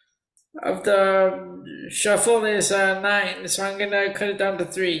shuffle is 9, so I'm gonna cut it down to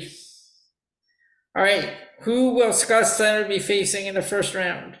 3. All right, who will Scott Steiner be facing in the first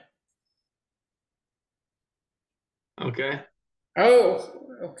round? Okay. Oh,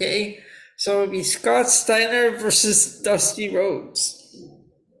 okay. So it'll be Scott Steiner versus Dusty Rhodes.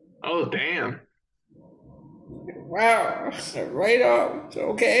 Oh, damn. Wow, right on.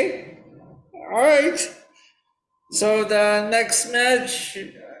 Okay. All right. So the next match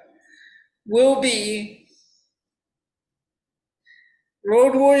will be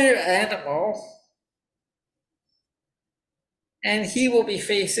Road Warrior Animal, and he will be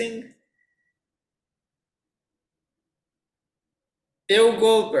facing Bill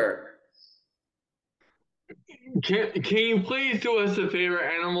Goldberg. Can you please do us a favor,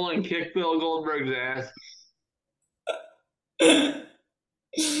 Animal, and kick Bill Goldberg's ass?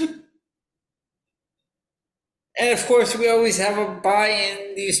 And of course, we always have a buy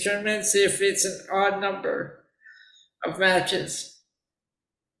in these tournaments if it's an odd number of matches.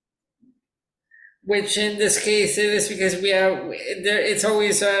 which in this case it is because we have there. It's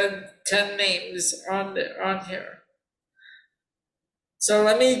always 10 names on here. So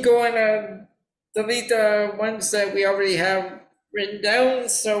let me go and delete the ones that we already have written down,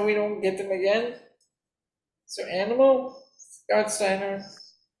 so we don't get them again. So Animal, Scott Steiner,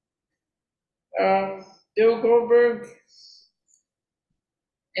 Bill Goldberg,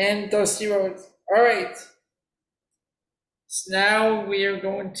 and Dusty Rhodes. All right. So now we are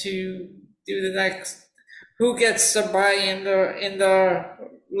going to do the next. Who gets the bye in the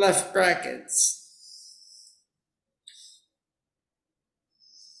left brackets?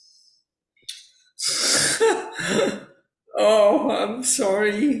 Oh, I'm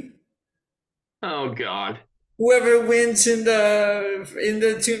sorry. Oh God. Whoever wins in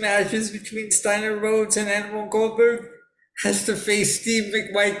the 2 matches between Steiner Rhodes and Animal Goldberg has to face Steve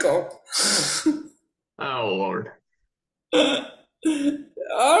McMichael. Oh Lord. All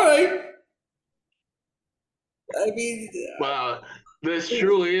right. I mean, Wow. This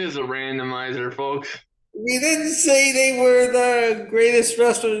truly is a randomizer, folks. we didn't say they were the greatest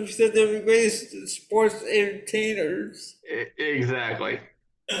wrestlers. We said they were the greatest sports entertainers. Exactly.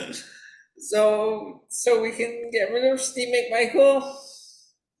 So we can get rid of Steve McMichael.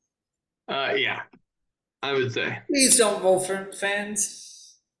 Yeah, I would say. Please don't vote for him,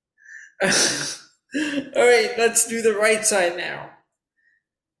 fans. All right, let's do the right side now.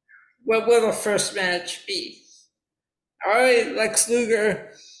 What will the first match be? All right, Lex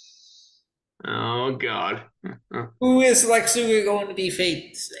Luger. Oh God. Who is Lex Luger going to be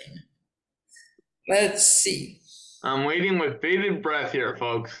facing? Let's see. I'm waiting with bated breath here,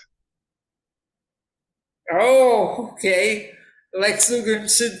 folks. Oh, okay. Lex Luger and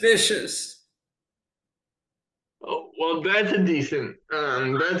Sid Vicious. Oh, well, that's a decent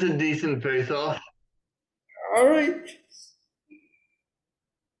face-off. All right.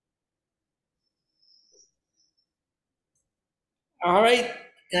 All right.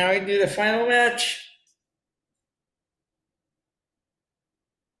 Now I do the final match.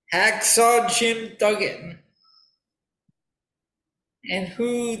 Hacksaw Jim Duggan. And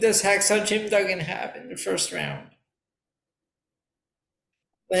who does Hacksaw Jim Duggan have in the first round?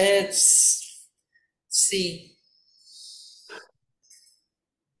 Let's see.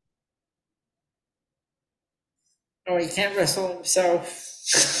 Oh, he can't wrestle himself.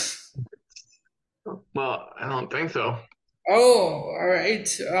 Well, I don't think so. Oh, all right.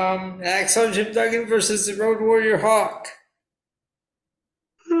 Hacksaw Jim Duggan versus the Road Warrior Hawk.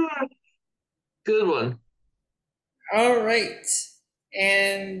 Good one. All right.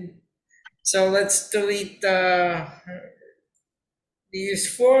 And so let's delete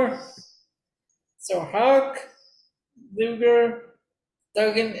these four. So Hawk, Luger,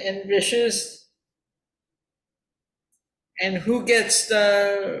 Duggan, and Vicious. And who will get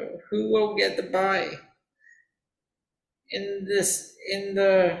the bye in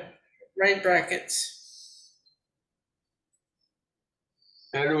the right brackets?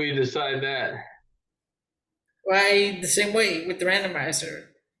 How do we decide that? Why the same way with the randomizer.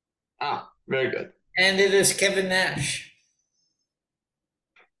 Ah, very good. And it is Kevin Nash.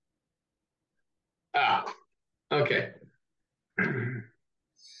 Ah, okay.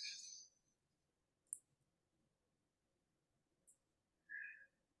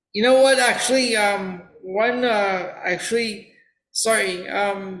 You know what? Actually, sorry.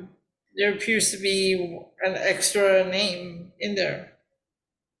 There appears to be an extra name in there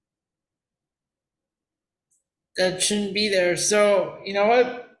that shouldn't be there. So you know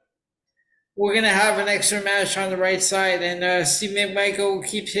what? We're gonna have an extra match on the right side, and Steve McMichael will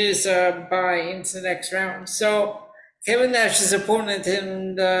keep his bye into the next round. So Kevin Nash's opponent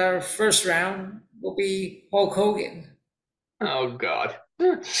in the first round will be Hulk Hogan. Oh God.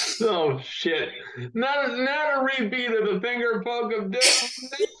 Oh shit. Not a repeat of the finger poke of death.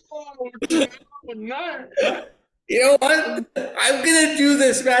 No, not. You know what? I'm gonna do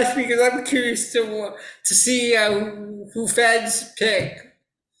this match because I'm curious to see who fans pick.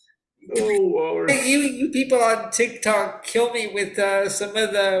 Oh Lord. You people on TikTok kill me with some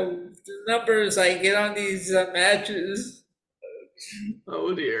of the numbers I get on these matches.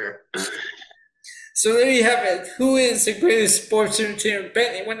 Oh dear. So there you have it. Who is the greatest sports entertainer?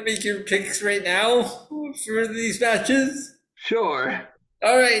 Ben, you want to make your picks right now for these matches? Sure.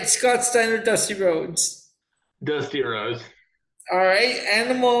 All right, Scott Steiner, Dusty Rhodes. Dusty Rhodes. All right,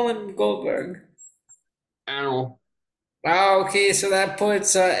 Animal and Goldberg. Animal. Wow, okay, so that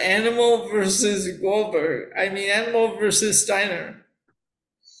puts Animal versus Goldberg. I mean, Animal versus Steiner.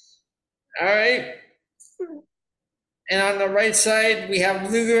 All right. And on the right side, we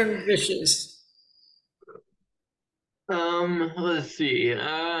have Luger and Vicious. Let's see.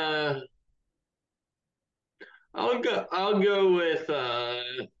 I'll go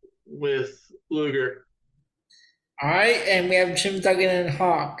with Luger. All right, and we have Jim Duggan and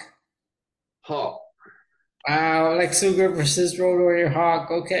Hawk. Hawk. Lex Luger versus Road Warrior Hawk.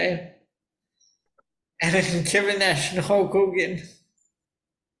 Okay, and then Kevin Nash and Hulk Hogan.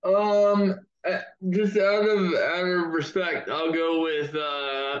 Um, just out of respect, I'll go with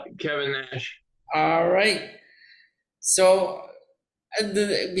Kevin Nash. All right. So,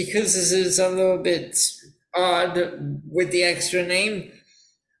 because this is a little bit odd with the extra name,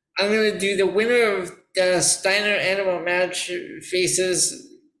 I'm going to do the winner of the Steiner Animal match faces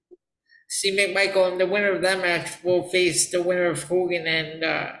Steve McMichael, and the winner of that match will face the winner of Hogan and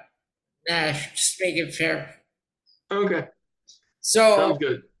Nash, just to make it fair. Okay, So, sounds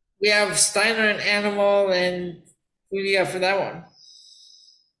good. we have Steiner and Animal, and who do you got for that one?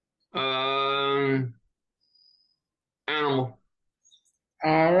 Animal.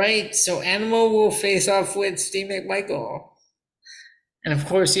 All right, so Animal will face off with Steve McMichael. And of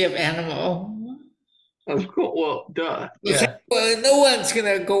course, you have Animal. That's cool. Well, duh. You Yeah. well, no one's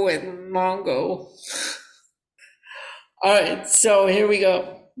going to go with Mongo. All right, so here we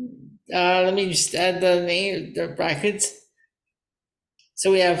go. Let me just add the name, the brackets.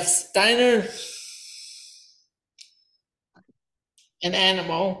 So we have Steiner and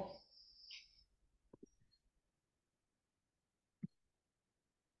Animal.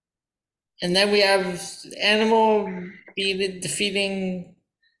 And then we have Animal defeating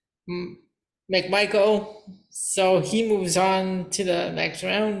McMichael. So he moves on to the next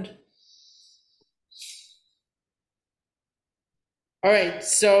round. All right,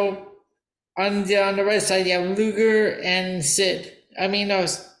 so on the right side you have Luger and Sid. I mean, no,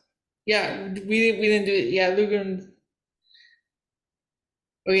 yeah, we didn't do it. Yeah, Luger.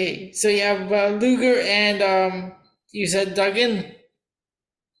 Okay, so you have Luger and you said Duggan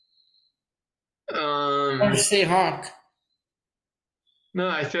or say Hawk. No,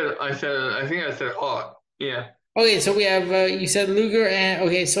 I think I said Hawk. Yeah. Okay, so we have you said Luger and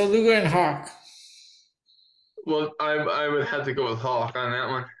okay, so Luger and Hawk. Well, I would have to go with Hawk on that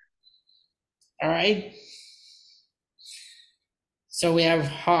one. All right. So we have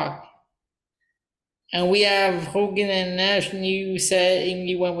Hawk. And we have Hogan and Nash, and you said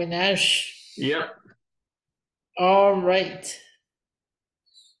you went with Nash. Yep. All right.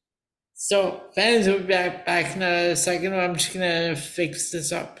 So fans will be back in a second. I'm just gonna fix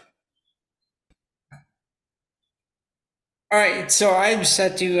this up. All right. So I just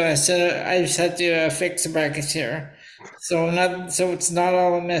had to fix the brackets here. So it's not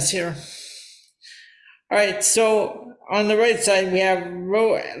all a mess here. All right. So on the right side we have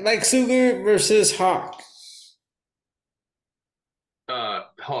Lex Luger versus Hawk.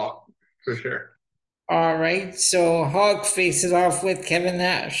 Hawk for sure. All right. So Hawk faces off with Kevin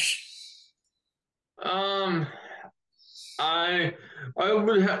Nash. I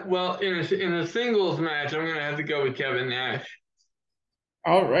would have, well, in a singles match, I'm gonna have to go with Kevin Nash.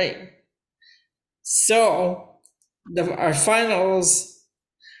 All right. So our finals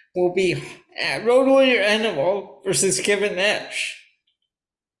will be Road Warrior Animal versus Kevin Nash.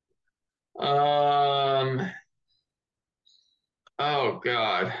 Oh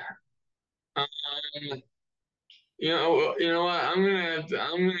God. You know what? I'm gonna have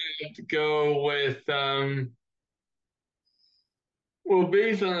to go with well,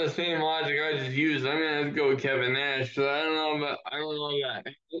 based on the same logic I just used, I'm gonna have to go with Kevin Nash. So I don't know about Animal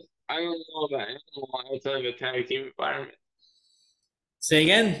outside of a tag team environment. Say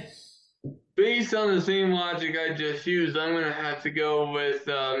again. Based on the same logic I just used, I'm gonna have to go with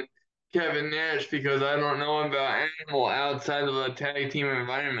Kevin Nash because I don't know about Animal outside of a tag team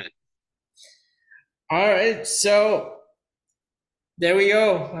environment. All right, so there we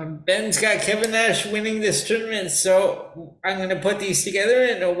go. Ben's got Kevin Nash winning this tournament, so I'm gonna put these together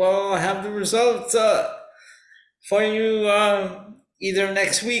and we'll have the results for you either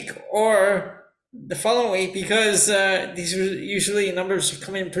next week or the following week because these are usually numbers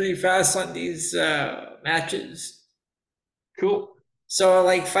come in pretty fast on these matches. Cool. So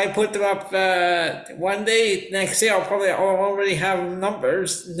like if I put them up one day, next day I'll already have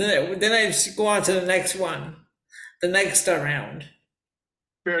numbers. Then I just go on to the next one, the next round.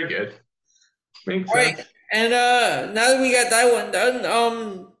 Very good. Makes All sense. right. And now that we got that one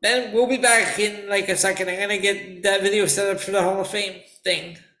done, then we'll be back in like a second. I'm gonna get that video set up for the Hall of Fame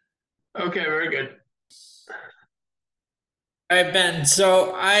thing. Okay, very good. All right, Ben.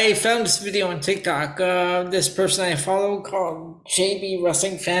 So I found this video on TikTok. This person I follow called JB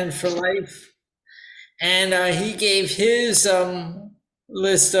Wrestling Fan for Life, and he gave his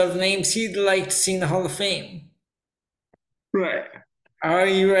list of names he'd like to see in the Hall of Fame. Right. Are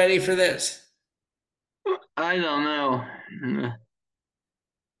you ready for this? I don't know.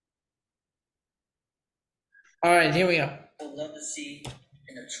 All right, here we go. Would love to see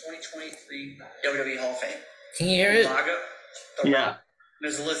in the 2023 WWE Hall of Fame. Can you hear it? Umaga, The Yeah. Rock,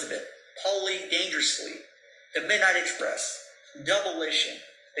 Ms. Elizabeth, Paulie Dangerously, The Midnight Express, Demolition,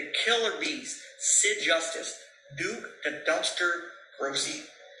 The Killer Bees, Sid Justice, Duke the Dumpster Grossi,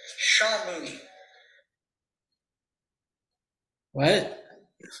 Sean Mooney. What?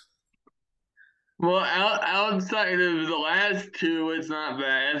 Well, outside of the last two, it's not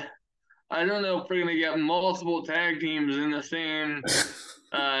bad. I don't know if we're gonna get multiple tag teams in the same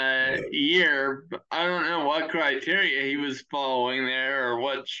year. But I don't know what criteria he was following there or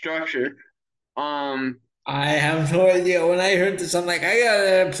what structure. I have no idea. When I heard this, I'm like, I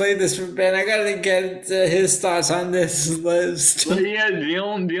gotta play this for Ben. I gotta get his thoughts on this list. But yeah, the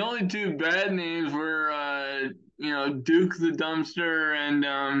only two bad names were Duke the Dumpster and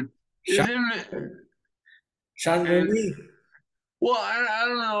Sean Mooney. Well, I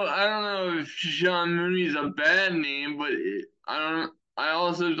don't know if Sean Mooney's a bad name, but I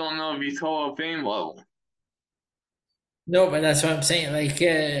also don't know if he's Hall of Fame level. No, but that's what I'm saying. Like,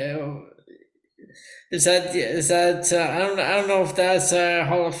 is that I don't know if that's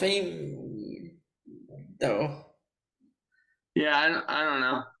Hall of Fame though. Yeah, I don't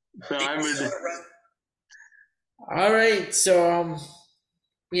know. So I would. All right, so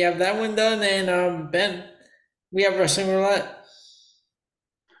we have that one done, and Ben, we have wrestling roulette.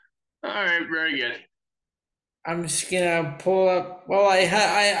 All right, very good. I'm just gonna pull up. Well, I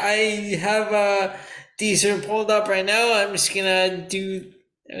have Deezer pulled up right now. I'm just gonna do.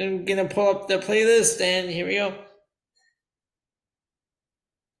 I'm gonna pull up the playlist, and here we go.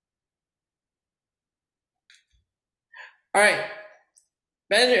 All right,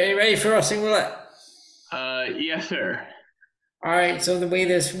 Ben, are you ready for wrestling roulette? Yes, sir. All right. So the way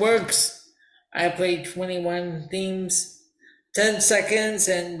this works, I play 21 themes, 10 seconds,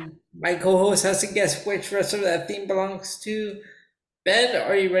 and my co-host has to guess which wrestler that theme belongs to. Ben,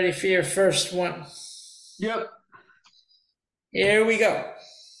 are you ready for your first one? Yep. Here we go.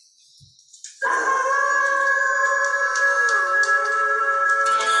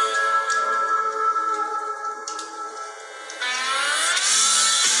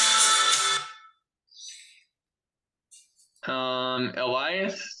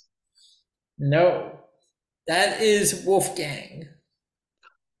 Elias. No, that is Wolfgang.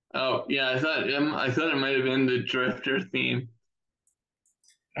 Oh yeah, I thought it might have been the Drifter theme.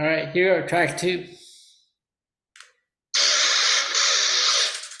 All right, here are track 2.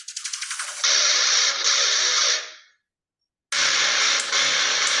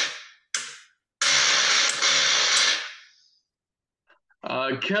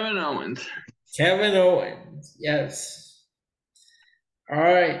 Kevin Owens. Kevin Owens, yes. All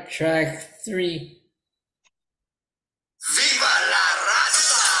right, track 3. Viva la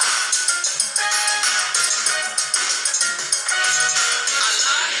raza! I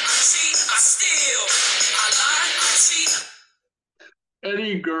lie, I cheat, I steal. I lie, I cheat.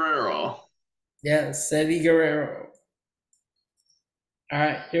 Eddie Guerrero. Yes, Eddie Guerrero. All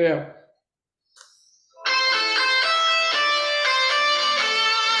right, here we go.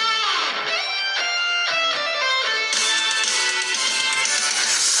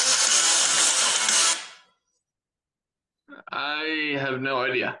 I have no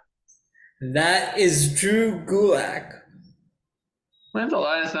idea. That is Drew Gulak. When's the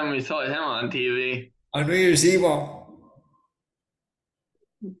last time we saw him on TV? On New Year's Eve.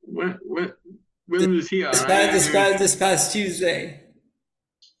 When was he on? This past Tuesday.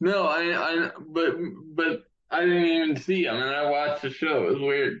 No, but I didn't even see him, and I watched the show. It was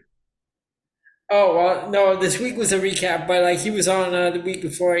weird. Oh, well, no, this week was a recap, but like he was on the week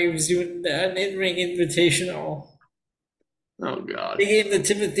before. He was doing an in-ring invitational. Oh God. They gave him the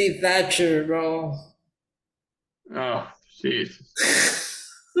Timothy Thatcher role. Oh jeez.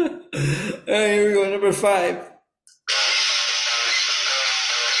 All right, here we go, number 5.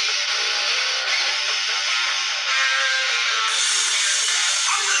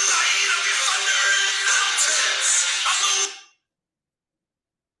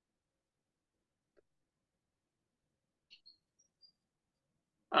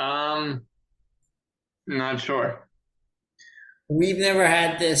 Not sure. We've never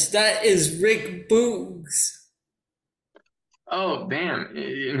had this. That is Rick Boogs. Oh damn!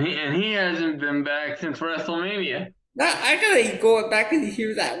 And he hasn't been back since WrestleMania. Now, I gotta go back and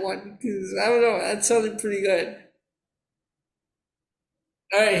hear that one because I don't know. That sounded pretty good.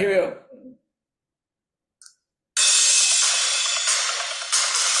 All right, here we go.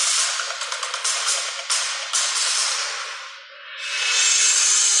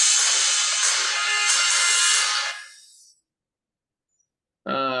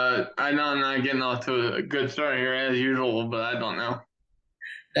 I know I'm not getting off to a good start here as usual, but I don't know.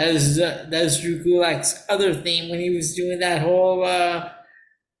 That is Drew Gulak's other theme when he was doing that whole uh,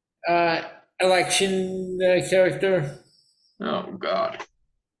 election character. Oh God.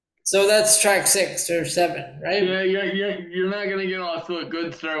 So that's track 6 or 7, right? Yeah. You're not gonna get off to a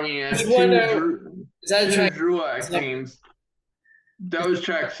good start when you have Which one is that? two Track Druac teams. That was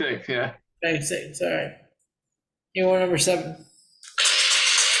track 6, yeah. track 6. All right. You want number 7?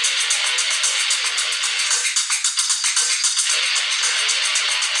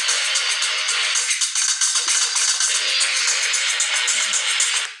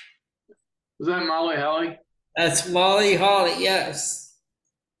 Was that Molly Holly? That's Molly Holly. Yes.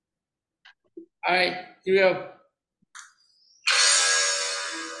 All right. Here we go.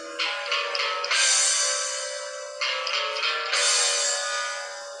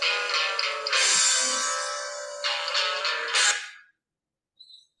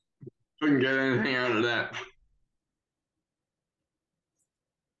 Couldn't get anything out of that.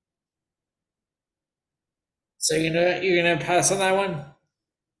 So you're gonna pass on that one.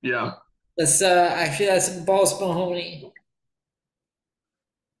 Yeah. That's actually that's Balls Mahoney.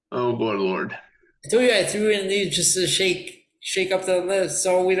 Oh good Lord. I told you I threw in these just to shake up the list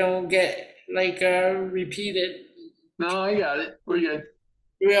so we don't get like repeated. No, I got it. We're good.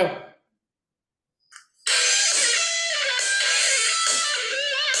 Here we go.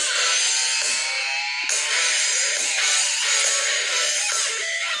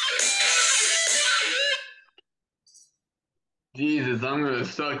 Jesus, I'm gonna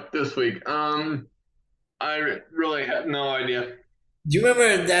suck this week. I really have no idea. Do you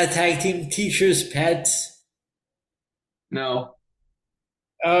remember that tag team Teacher's Pets? No.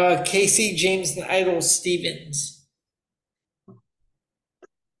 Casey James and Idol Stevens.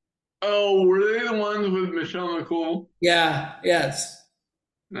 Oh, were they the ones with Michelle McCool? Yeah, yes.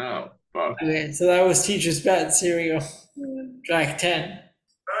 No. Fuck. Okay, so that was Teacher's Pets. Here we go. Track 10.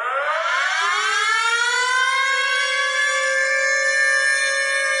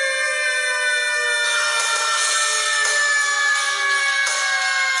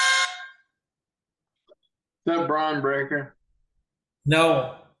 Is that Braun Breaker?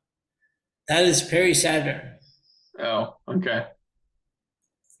 No, that is Perry Saturn. Oh, okay.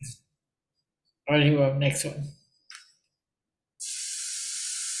 All right, here we go. Next one.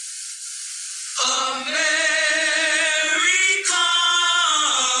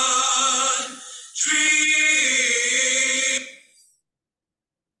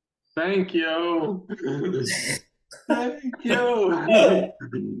 Thank you. Thank you.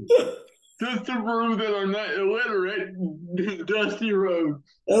 Just to prove that I'm not illiterate, Dusty Rhodes.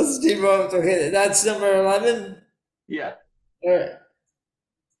 That's Steve Rhodes. Okay, that's number 11. Yeah. All right.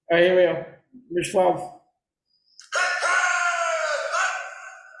 All right, here we go. Number 12.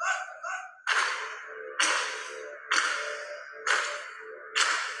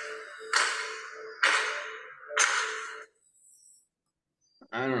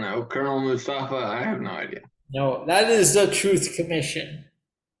 I don't know. Colonel Mustafa, I have no idea. No, that is the Truth Commission.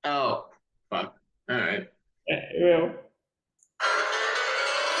 Oh, fuck. All right. Here we go.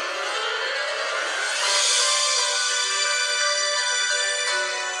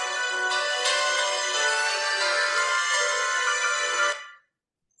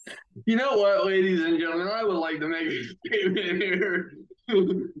 You know what, ladies and gentlemen, I would like to make a statement here.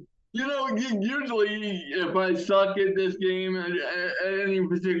 Usually if I suck at this game at any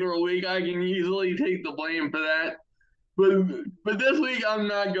particular week, I can easily take the blame for that. But this week I'm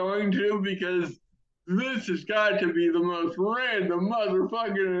not going to because this has got to be the most random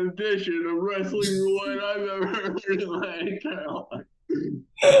motherfucking edition of Wrestling Roulette I've ever heard in my entire life.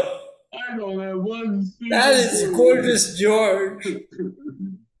 I don't have one single That is clue. Gorgeous George.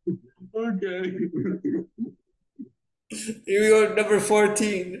 Okay. Here we go, number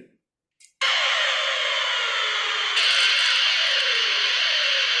 14.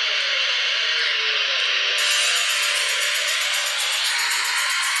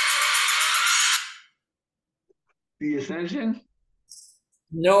 The Ascension?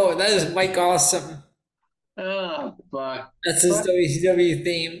 No, that is Mike Awesome. Oh, fuck. That's his WCW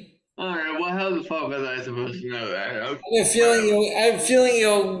theme. Alright, well, how the fuck was I supposed to know that? Okay. I'm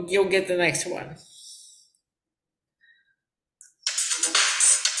feeling you'll get the next one.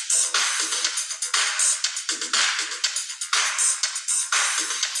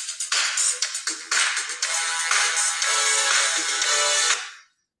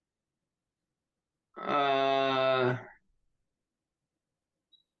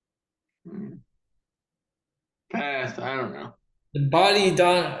 Pass, I don't know. The Body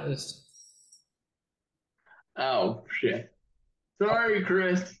Donnas. Oh, shit. Sorry,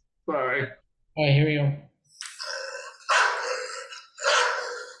 Chris. Sorry. All right, here we go.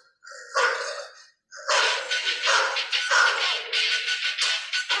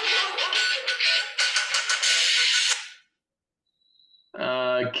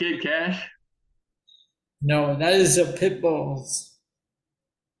 Kid Cash. No, that is a pit bulls.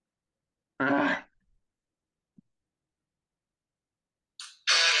 Ah.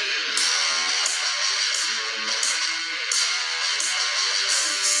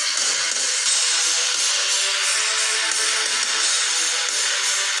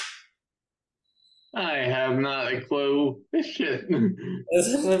 I have not a clue. This shit. This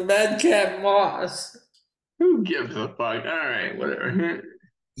is a Madcap Moss. Who gives a fuck? All right, whatever.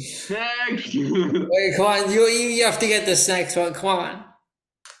 Next. Wait, come on, you have to get this next one. Come on.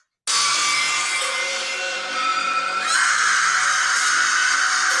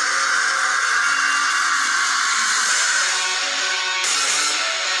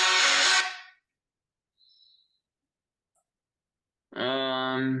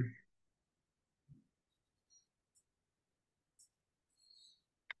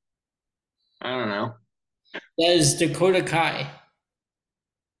 I don't know. That is Dakota Kai.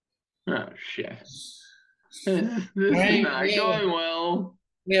 Oh shit. This Right, is not yeah. going well.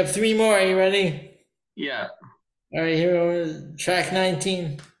 We have 3 more. Are you ready? Yeah. All right, here we go. Track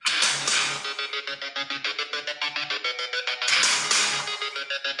 19.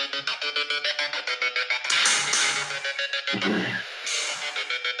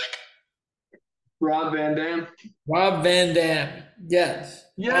 Rob Van Dam. Rob Van Dam. Yes.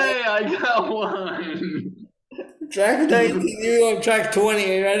 Yay, I got one. Track 19. You go on track 20.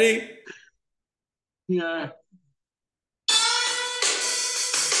 Are you ready? Yeah.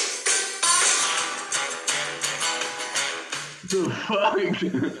 The fuck?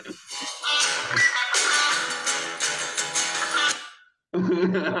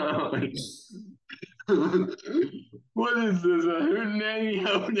 What is this? A Hootenanny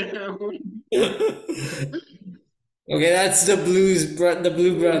Hoedown? Okay, that's the the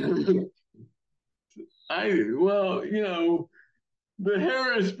Blue Brothers. Well, you know, the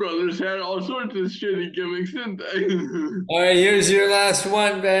Harris brothers had all sorts of shitty gimmicks, didn't they? All right, here's your last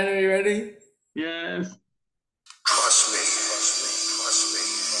one, Ben. Are you ready? Yes. Trust me, trust me, trust me,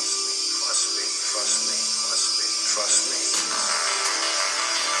 trust me, trust me, trust me, trust me, trust me.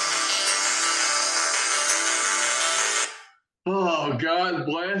 Oh, God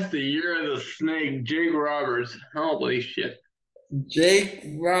bless the year of the snake, Jake Roberts. Holy shit. Jake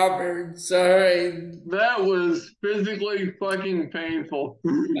Roberts. All right. That was physically fucking painful.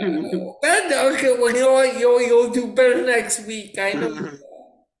 Ben, okay, well, you know what? You'll do better next week. I know.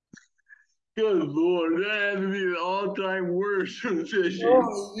 Good Lord, that had to be the all-time worst position.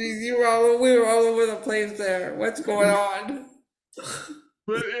 Oh, we were all over the place there. What's going on?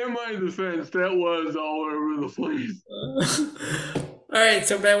 But in my defense, that was all over the place. All right,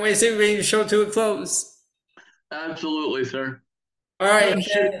 so Ben, we say we bring the show to a close. Absolutely, sir. All right, Good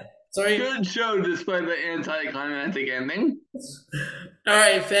show. sorry. Good show despite the anticlimactic ending. All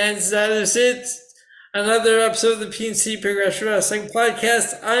right, fans, that is it. Another episode of the PNC Progression Wrestling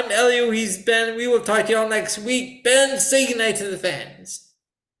Podcast. I'm Elio, he's Ben. We will talk to y'all next week. Ben, say goodnight to the fans.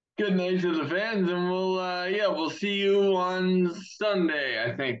 Good night to the fans, and we'll see you on Sunday,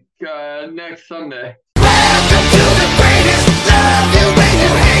 I think. Next Sunday.